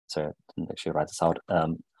 sorry, I didn't actually write this out,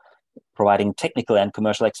 providing technical and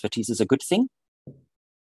commercial expertise is a good thing?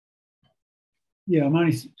 Yeah, I'm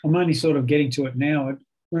only sort of getting to it now.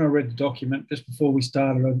 When I read the document just before we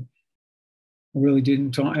started, I really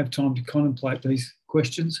didn't have time to contemplate these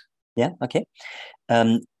questions. Yeah, okay.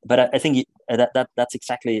 But I think that's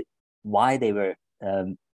exactly why they were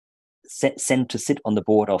sent to sit on the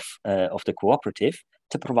board of the cooperative,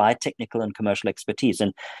 to provide technical and commercial expertise.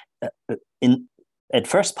 And at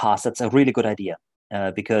first pass, that's a really good idea.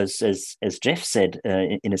 Because as Jeff said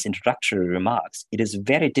in his introductory remarks, it is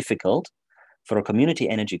very difficult for a community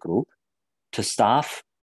energy group to staff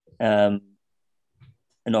an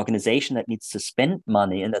organization that needs to spend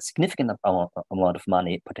money, and a significant amount of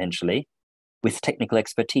money potentially, with technical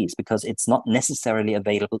expertise, because it's not necessarily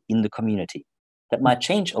available in the community. That might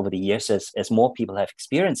change over the years as more people have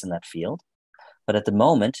experience in that field. But at the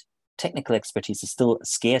moment, technical expertise is still a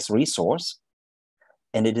scarce resource,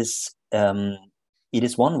 and it is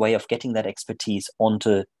one way of getting that expertise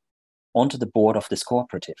onto the board of this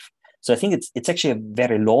cooperative. So I think it's actually a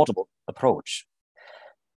very laudable approach.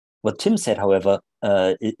 What Tim said, however,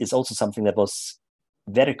 is also something that was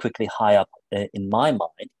very quickly high up in my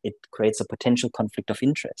mind. It creates a potential conflict of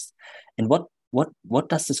interest. And what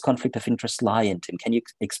does this conflict of interest lie in, Tim? Can you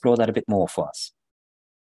explore that a bit more for us?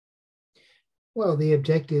 Well, the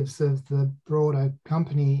objectives of the broader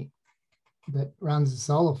company that runs the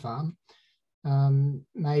solar farm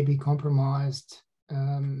may be compromised,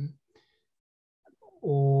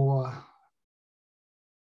 or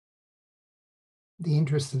the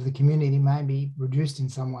interests of the community may be reduced in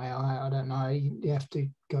some way. I don't know. You have to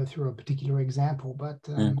go through a particular example, but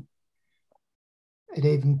it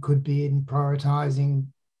even could be in prioritising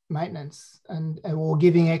maintenance or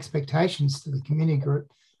giving expectations to the community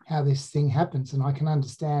group how this thing happens. And I can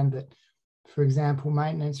understand that, for example,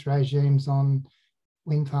 maintenance regimes on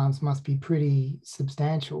wind farms must be pretty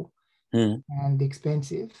substantial and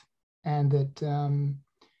expensive, and that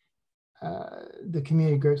the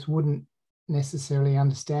community groups wouldn't necessarily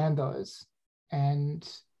understand those, and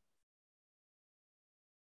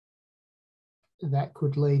that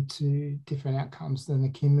could lead to different outcomes than the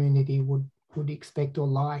community would expect or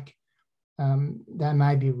like. There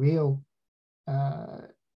may be real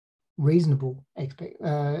reasonable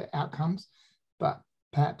outcomes, but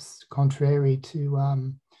perhaps contrary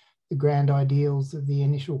to the grand ideals of the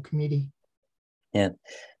initial committee. Yeah,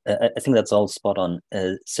 I think that's all spot on.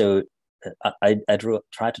 So I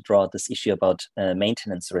tried to draw this issue about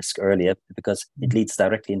maintenance risk earlier, because it leads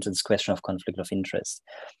directly into this question of conflict of interest.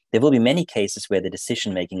 There will be many cases where the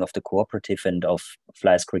decision-making of the cooperative and of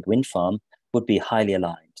Flyers Creek Wind Farm would be highly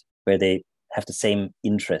aligned, where they have the same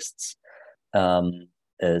interests.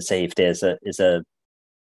 Say if there's a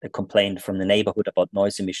complaint from the neighborhood about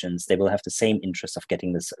noise emissions, they will have the same interest of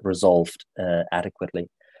getting this resolved adequately.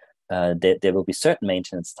 There will be certain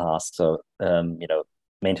maintenance tasks, or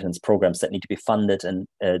maintenance programs that need to be funded, and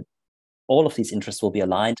all of these interests will be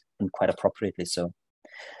aligned, and quite appropriately so.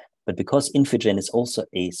 But because Infigen is also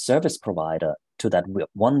a service provider to that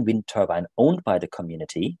one wind turbine owned by the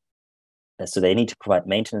community. So they need to provide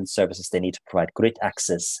maintenance services, they need to provide grid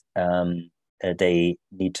access, they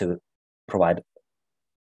need to provide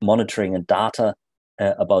monitoring and data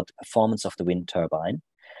about the performance of the wind turbine.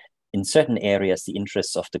 In certain areas, the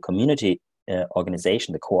interests of the community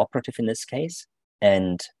organization, the cooperative in this case,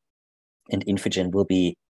 and Infigen will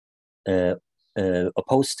be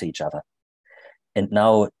opposed to each other. And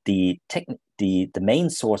now the main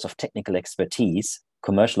source of technical expertise,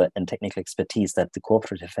 commercial and technical expertise that the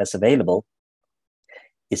cooperative has available,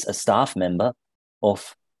 is a staff member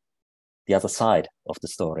of the other side of the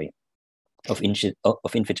story, of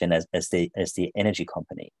Infigen as the energy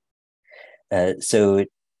company. So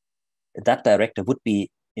that director would be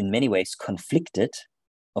in many ways conflicted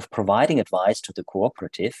of providing advice to the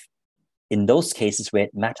cooperative in those cases where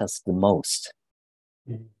it matters the most.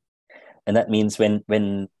 Mm-hmm. And that means when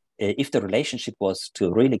if the relationship was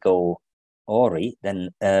to really go awry,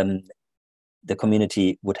 then the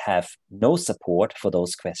community would have no support for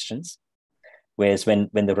those questions. Whereas when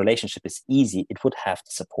the relationship is easy, it would have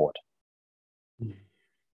the support. Okay.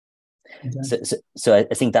 So I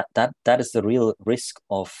think that is the real risk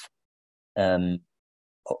of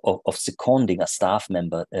seconding a staff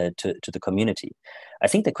member to the community. I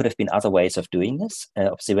think there could have been other ways of doing this.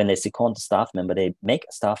 Obviously, when they second the staff member, they make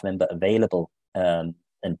a staff member available, and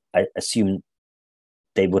I assume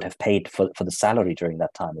they would have paid for the salary during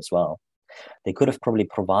that time as well. They could have probably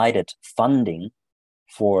provided funding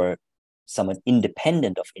for someone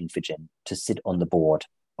independent of Infigen to sit on the board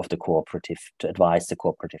of the cooperative, to advise the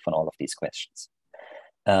cooperative on all of these questions.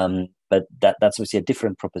 But that's obviously a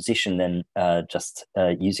different proposition than just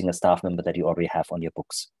using a staff member that you already have on your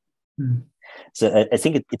books. Mm. So I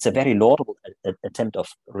think it's a very laudable attempt of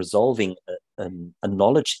resolving a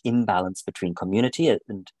knowledge imbalance between community.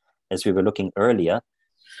 And as we were looking earlier,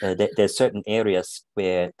 there's certain areas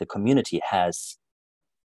where the community has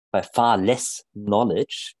by far less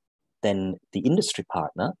knowledge than the industry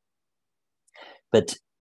partner. But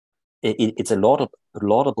it's a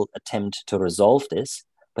laudable attempt to resolve this,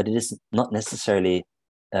 but it is not necessarily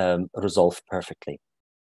resolved perfectly.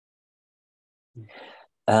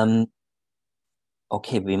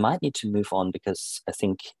 Okay, we might need to move on because I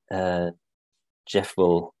think Jeff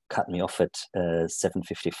will cut me off at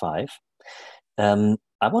 7:55.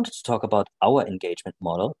 I wanted to talk about our engagement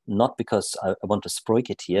model, not because I want to spoil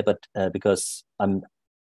it here, but because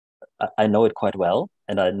I know it quite well,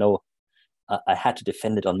 and I know I had to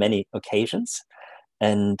defend it on many occasions.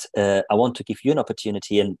 And I want to give you an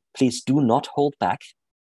opportunity, and please do not hold back.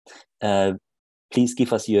 Please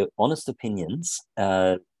give us your honest opinions.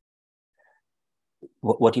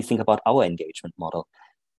 What do you think about our engagement model?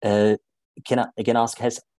 Can I again ask,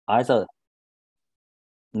 has either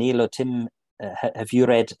Neil or Tim, have you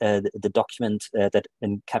read the document that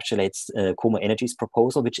encapsulates Komo Energy's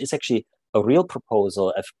proposal, which is actually a real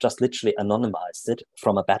proposal? I've just literally anonymized it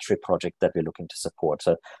from a battery project that we're looking to support.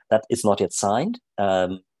 So that is not yet signed,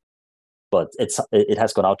 but it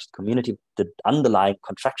has gone out to the community. The underlying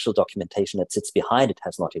contractual documentation that sits behind it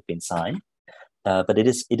has not yet been signed, but it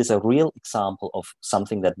is a real example of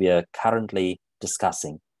something that we are currently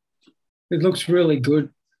discussing. It looks really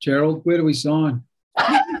good, Gerald. Where do we sign?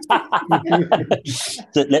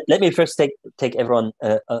 So let me first take everyone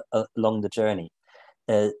along the journey.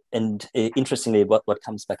 And interestingly, what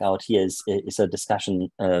comes back out here is a discussion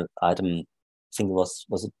item. I think it was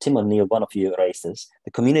it Tim or Neil, one of you raised this.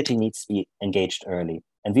 The community needs to be engaged early.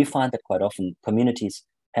 And we find that quite often communities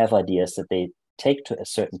have ideas that they take to a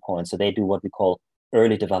certain point. So they do what we call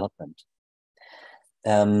early development.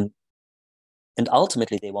 And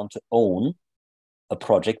ultimately, they want to own a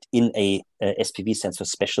project in a SPV stands for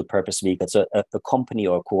special purpose vehicle. So a company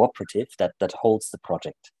or a cooperative that holds the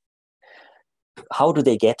project. How do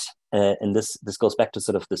they get, and this goes back to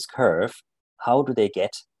sort of this curve, how do they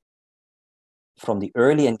get from the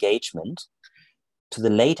early engagement to the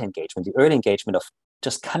late engagement, the early engagement of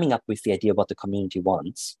just coming up with the idea of what the community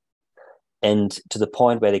wants, and to the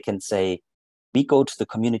point where they can say, we go to the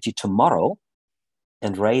community tomorrow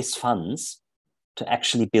and raise funds to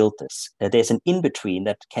actually build this. There's an in-between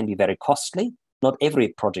that can be very costly. Not every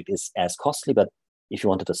project is as costly, but if you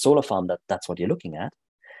wanted a solar farm, that's what you're looking at.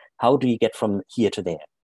 How do you get from here to there?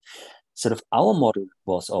 Sort of our model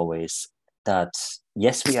was always that,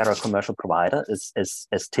 yes, we are a commercial provider,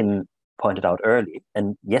 as Tim pointed out early,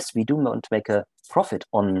 and yes, we do want to make a profit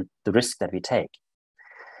on the risk that we take.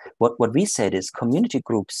 What we said is community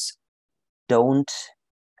groups don't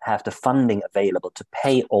have the funding available to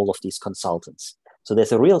pay all of these consultants. So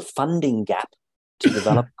there's a real funding gap to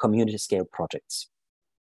develop community scale projects.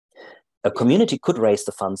 a community could raise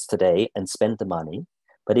the funds today and spend the money,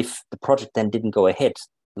 but if the project then didn't go ahead,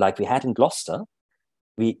 like we had in Gloucester,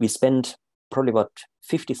 we spent probably about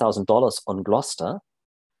 $50,000 on Gloucester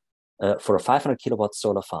for a 500 kilowatt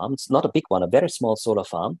solar farm. It's not a big one, a very small solar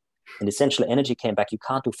farm. And Essential Energy came back, you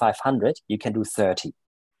can't do 500, you can do 30.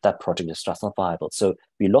 That project is just not viable. So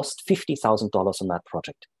we lost $50,000 on that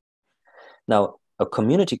project. Now, a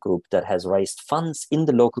community group that has raised funds in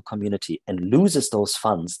the local community and loses those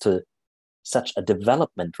funds to such a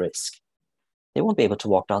development risk, they won't be able to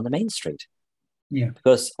walk down the main street. Yeah.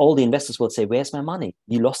 Because all the investors will say, where's my money?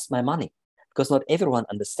 You lost my money. Because not everyone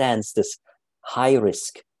understands this high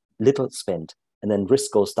risk, little spend, and then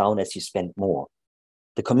risk goes down as you spend more.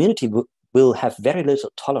 The community will have very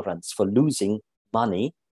little tolerance for losing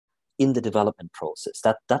money in the development process.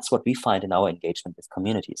 That's what we find in our engagement with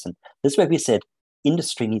communities. And this is where we said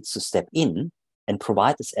industry needs to step in and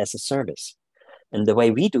provide this as a service. And the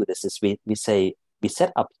way we do this is we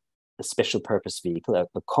set up a special purpose vehicle,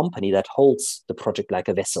 a company that holds the project like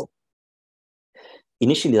a vessel.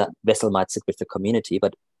 Initially, that vessel might sit with the community,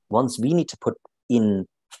 but once we need to put in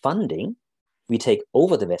funding, we take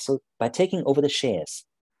over the vessel by taking over the shares,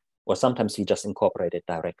 or sometimes we just incorporate it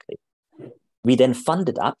directly. We then fund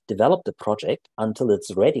it up, develop the project until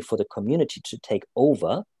it's ready for the community to take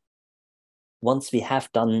over once we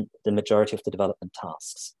have done the majority of the development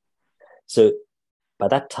tasks. So by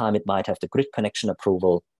that time, it might have the grid connection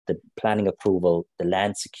approval, the planning approval, the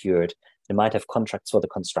land secured. It might have contracts for the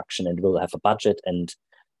construction, and we'll have a budget and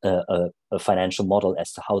a financial model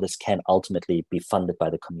as to how this can ultimately be funded by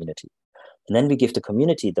the community. And then we give the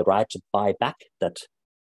community the right to buy back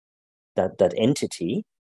that entity.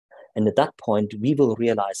 And at that point, we will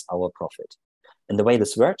realize our profit. And the way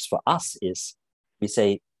this works for us is we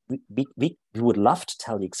say, we would love to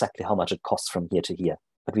tell you exactly how much it costs from here to here,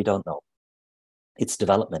 but we don't know. It's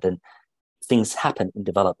development, and things happen in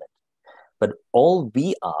development. But all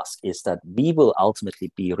we ask is that we will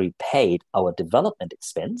ultimately be repaid our development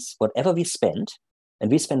expense, whatever we spend,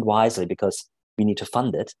 and we spend wisely because we need to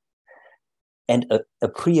fund it, and a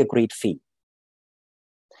pre-agreed fee.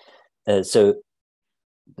 So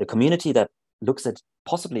the community that looks at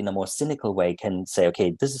possibly in a more cynical way can say,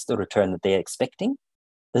 okay, this is the return that they're expecting.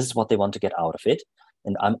 This is what they want to get out of it.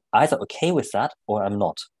 And I'm either okay with that or I'm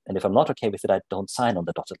not. And if I'm not okay with it, I don't sign on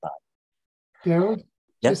the dotted line. Gerald,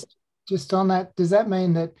 yes? just on that, does that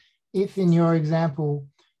mean that if in your example,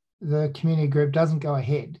 the community group doesn't go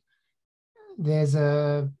ahead, there's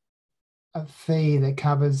a fee that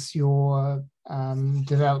covers your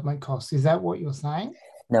development costs? Is that what you're saying?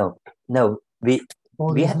 No. We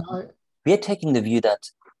are taking the view that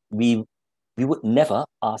we would never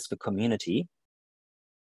ask a community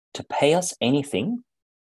to pay us anything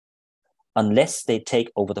unless they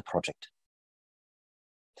take over the project.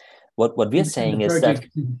 What we're saying is that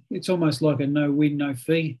it's almost like a no win, no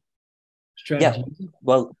fee strategy. Yeah,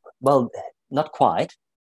 well, not quite.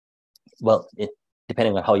 Well,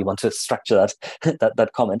 depending on how you want to structure that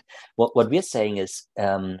comment. What we're saying is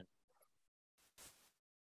the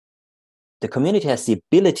community has the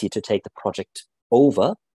ability to take the project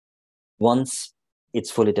over once it's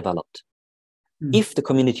fully developed. If the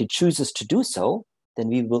community chooses to do so, then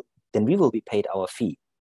we will be paid our fee,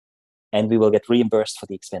 and we will get reimbursed for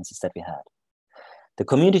the expenses that we had. The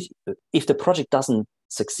community, if the project doesn't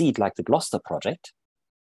succeed like the Gloucester project,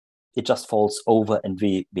 it just falls over and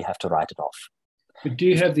we have to write it off. But do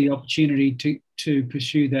you have the opportunity to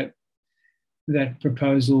pursue that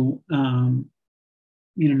proposal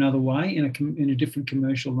in another way, in a different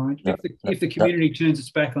commercial range? If the community turns its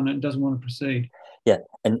back on it and doesn't want to proceed? Yeah,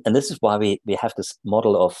 and this is why we have this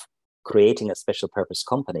model of creating a special purpose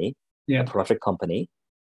company, a project company,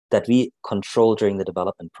 that we control during the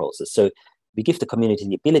development process. So we give the community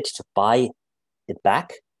the ability to buy it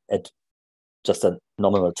back at just a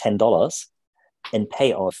nominal $10 and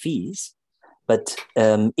pay our fees. But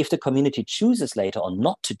if the community chooses later on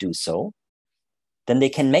not to do so, then they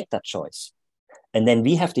can make that choice. And then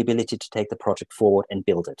we have the ability to take the project forward and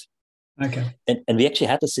build it. Okay. And we actually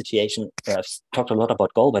had the situation, I've talked a lot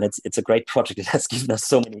about Goulburn. It's a great project. It has given us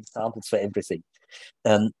so many examples for everything.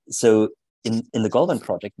 So in the Goulburn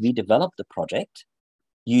project, we developed the project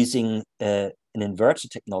using an inverter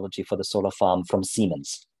technology for the solar farm from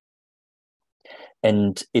Siemens.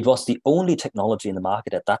 And it was the only technology in the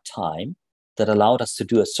market at that time that allowed us to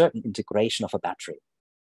do a certain integration of a battery.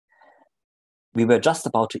 We were just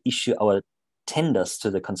about to issue our tenders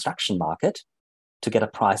to the construction market to get a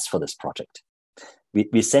price for this project.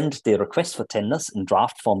 We sent the request for tenders in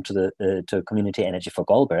draft form to Community Energy for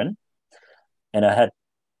Goulburn, and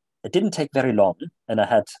it didn't take very long, and I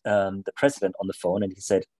had the president on the phone, and he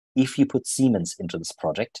said, if you put Siemens into this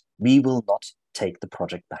project, we will not take the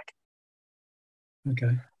project back.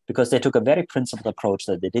 Okay. Because they took a very principled approach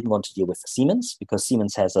that they didn't want to deal with Siemens, because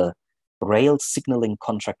Siemens has a rail signaling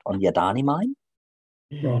contract on the Adani mine.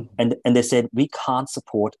 Right. And they said, we can't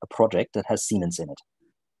support a project that has Siemens in it.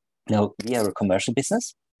 Now, we are a commercial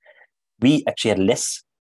business. We actually had less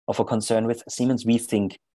of a concern with Siemens. We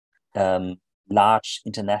think large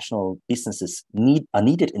international businesses are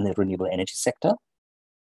needed in the renewable energy sector,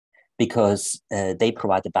 because they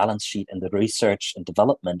provide the balance sheet and the research and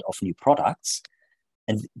development of new products.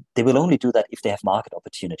 And they will only do that if they have market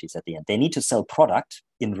opportunities at the end. They need to sell product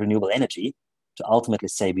in renewable energy to ultimately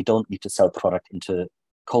say, we don't need to sell product into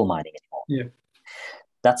coal mining anymore. Yeah.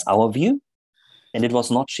 That's our view. And it was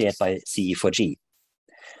not shared by CE4G.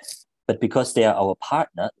 But because they are our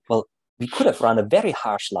partner, well, we could have run a very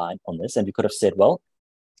harsh line on this, and we could have said, well,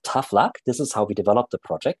 tough luck. This is how we developed the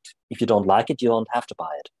project. If you don't like it, you don't have to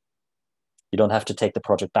buy it. You don't have to take the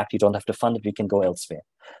project back. You don't have to fund it. We can go elsewhere.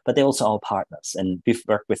 But they're also our partners, and we've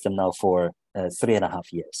worked with them now for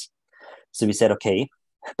 3.5 years. So we said, okay,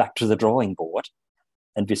 back to the drawing board,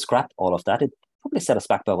 and we scrapped all of that. It probably set us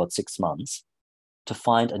back by about 6 months to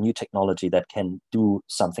find a new technology that can do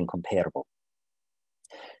something comparable.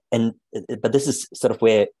 But this is sort of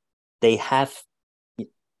where they have,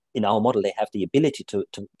 in our model, they have the ability to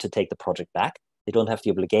take the project back. They don't have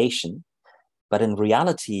the obligation. But in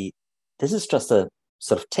reality, this is just a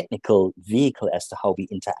sort of technical vehicle as to how we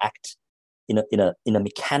interact in a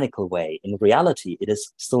mechanical way. In reality, it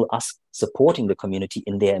is still us supporting the community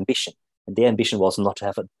in their ambition. And their ambition was not to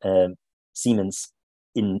have Siemens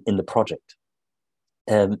in the project.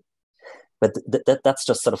 But that's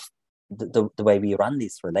just sort of the way we run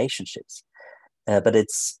these relationships. But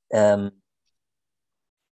it's,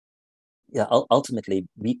 ultimately,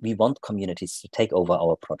 we want communities to take over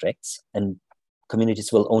our projects, and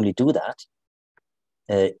communities will only do that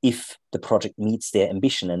if the project meets their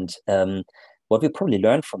ambition. And what we probably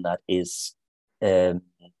learned from that is when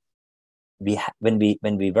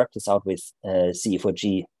we worked this out with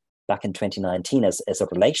CE4G back in 2019 as a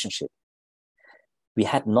relationship, we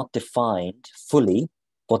had not defined fully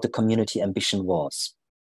what the community ambition was.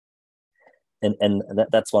 And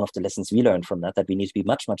that's one of the lessons we learned from that we need to be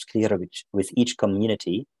much, much clearer with each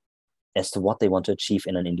community as to what they want to achieve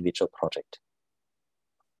in an individual project.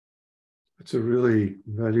 It's a really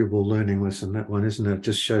valuable learning lesson, that one, isn't it? It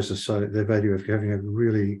just shows us the value of having a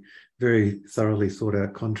really very thoroughly thought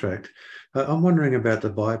out contract. I'm wondering about the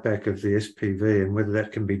buyback of the SPV and whether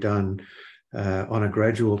that can be done on a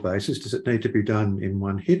gradual basis. Does it need to be done in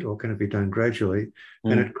one hit, or can it be done gradually?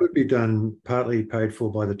 And it could be done partly paid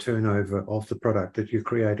for by the turnover of the product that you're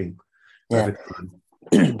creating over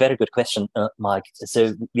time. Very good question, Mike.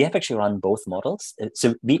 So we have actually run both models.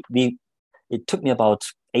 So it took me about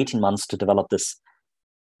 18 months to develop this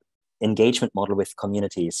engagement model with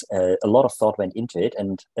communities. A lot of thought went into it,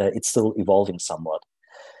 and it's still evolving somewhat.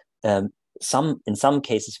 In some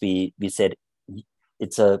cases, we said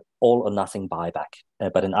it's a all or nothing buyback.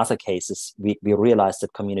 But in other cases, we realized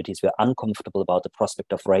that communities were uncomfortable about the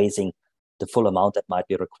prospect of raising the full amount that might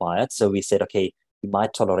be required. So we said, okay, we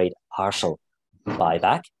might tolerate partial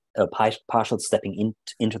buyback, partial stepping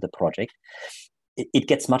into the project. It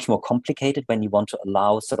gets much more complicated when you want to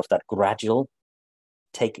allow sort of that gradual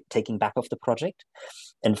taking back of the project.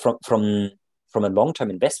 And from a long-term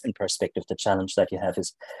investment perspective, the challenge that you have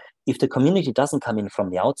is if the community doesn't come in from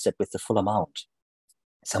the outset with the full amount,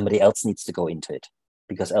 somebody else needs to go into it,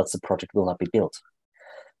 because else the project will not be built.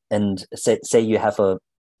 And say you have a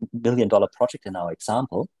 $1 million project in our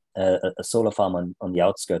example, a solar farm on the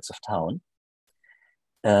outskirts of town,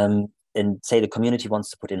 and say the community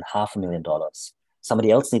wants to put in $500,000.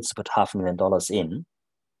 Somebody else needs to put $500,000 in.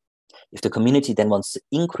 If the community then wants to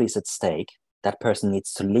increase its stake, that person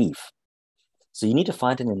needs to leave. So you need to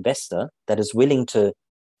find an investor that is willing to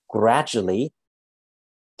gradually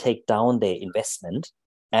take down their investment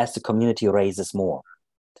as the community raises more.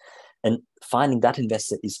 And finding that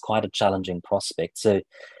investor is quite a challenging prospect. So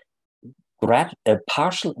a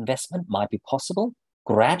partial investment might be possible.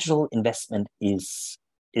 Gradual investment is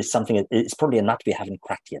something, it's probably a nut we haven't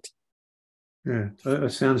cracked yet. Yeah,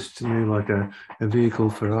 it sounds to me like a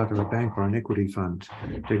vehicle for either a bank or an equity fund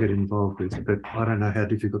to get involved with, but I don't know how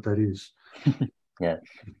difficult that is. Yeah.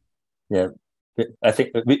 I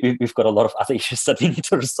think we've got a lot of other issues that we need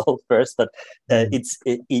to resolve first, but it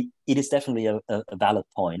is definitely a valid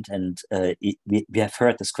point, and we have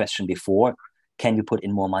heard this question before. Can you put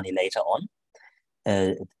in more money later on?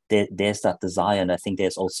 There's that desire, and I think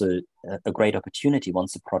there's also a great opportunity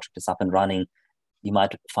once the project is up and running. You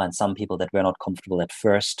might find some people that were not comfortable at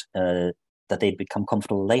first. they become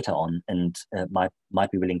comfortable later on and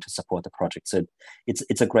might be willing to support the project. So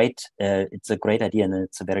it's a great idea, and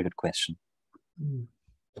it's a very good question.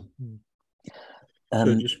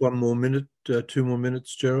 So just one more minute, 2 more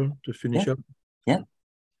minutes, Gerald, to finish up. Yeah.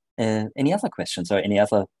 Any other questions or any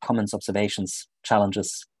other comments, observations,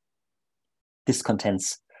 challenges,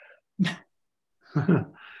 discontents?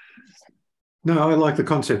 No, I like the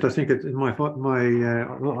concept. I think my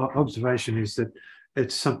observation is that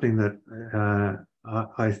it's something that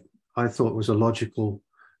I thought was a logical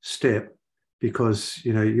step, because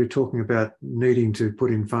you're talking about needing to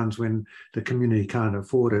put in funds when the community can't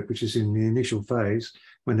afford it, which is in the initial phase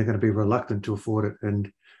when they're going to be reluctant to afford it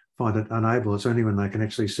and find it unable. It's only when they can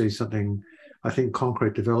actually see something, I think,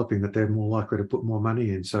 concrete developing, that they're more likely to put more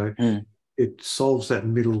money in. So it solves that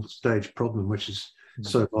middle stage problem, which is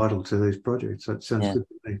so vital to these projects. That sounds good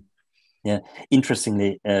to me. Yeah.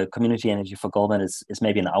 Interestingly, Community Energy for Goulburn is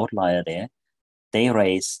maybe an outlier there. They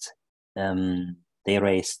raised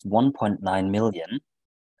 1.9 million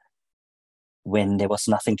when there was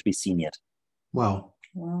nothing to be seen yet. Wow.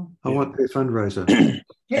 Wow. I want their fundraiser.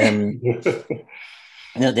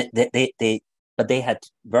 But they had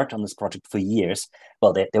worked on this project for years.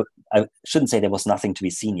 Well, I shouldn't say there was nothing to be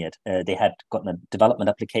seen yet. They had gotten a development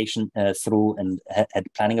application through and had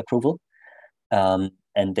planning approval. And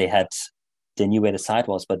they knew where the site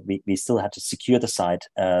was, but we still had to secure the site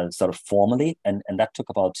sort of formally. And that took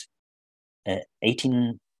about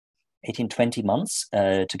 18, 20 months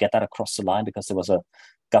to get that across the line, because there was a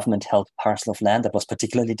government-held parcel of land that was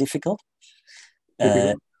particularly difficult.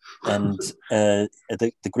 And the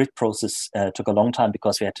grid process took a long time,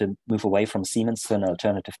 because we had to move away from Siemens to an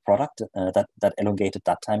alternative product that elongated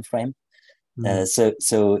that time frame. So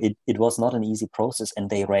it was not an easy process, and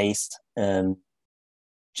they raised,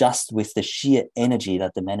 just with the sheer energy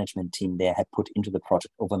that the management team there had put into the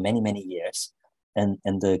project over many, many years, and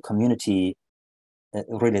the community,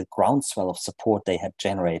 really the groundswell of support they had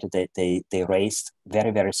generated, they raised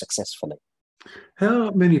very, very successfully.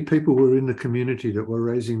 How many people were in the community that were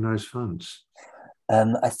raising those funds?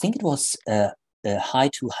 I think it was high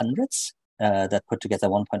 200s that put together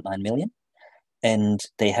 1.9 million. And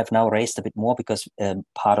they have now raised a bit more, because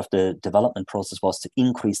part of the development process was to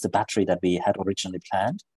increase the battery that we had originally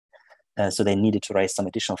planned. So they needed to raise some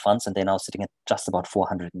additional funds, and they're now sitting at just about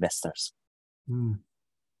 400 investors.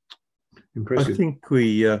 Impressive. I think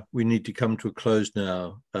we need to come to a close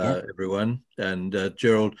now, everyone. And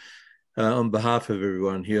Gerald, on behalf of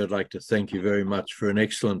everyone here, I'd like to thank you very much for an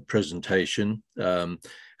excellent presentation.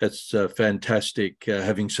 It's fantastic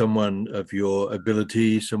having someone of your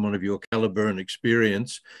ability, someone of your caliber and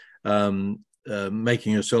experience,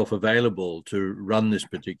 making yourself available to run this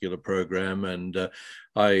particular program. And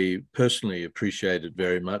I personally appreciate it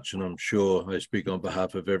very much. And I'm sure I speak on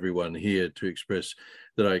behalf of everyone here to express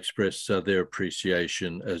their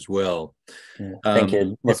appreciation as well. Thank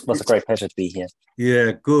you. It was a great pleasure to be here.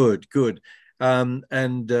 Yeah, good.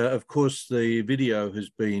 Of course, the video has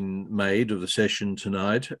been made of the session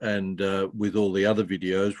tonight, and with all the other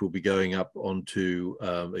videos will be going up onto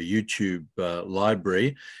a YouTube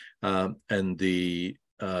library. And the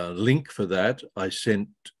link for that I sent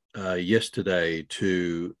yesterday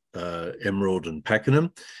to Emerald and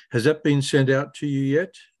Pakenham. Has that been sent out to you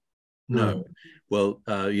yet? No. Well,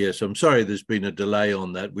 yes, I'm sorry there's been a delay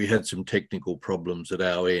on that. We had some technical problems at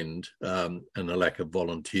our end, and a lack of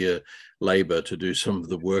volunteer labour to do some of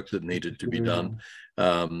the work that needed to be done.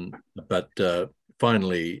 But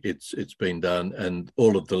finally, it's been done, and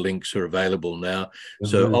all of the links are available now.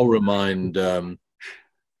 So I'll remind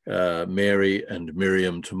Mary and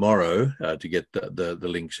Miriam tomorrow to get the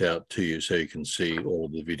links out to you, so you can see all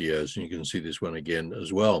of the videos, and you can see this one again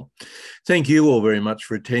as well. Thank you all very much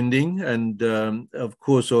for attending, and of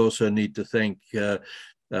course I also need to thank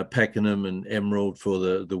Pakenham and Emerald for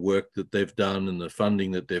the work that they've done and the funding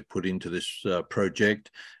that they've put into this project,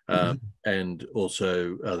 and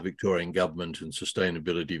also the Victorian Government and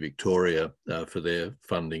Sustainability Victoria for their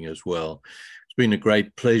funding as well. It's been a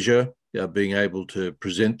great pleasure being able to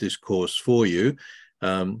present this course for you.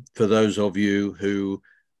 For those of you who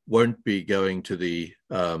won't be going to the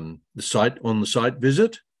site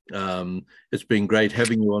visit, it's been great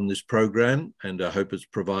having you on this program, and I hope it's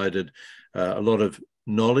provided a lot of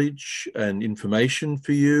knowledge and information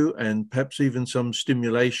for you, and perhaps even some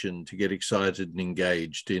stimulation to get excited and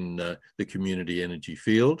engaged in the community energy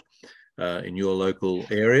field in your local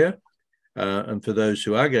area. And for those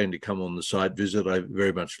who are going to come on the site visit, I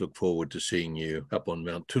very much look forward to seeing you up on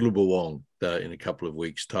Mount Tullibawong in a couple of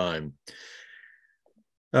weeks' time.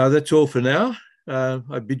 That's all for now.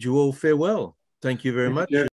 I bid you all farewell. Thank you very much.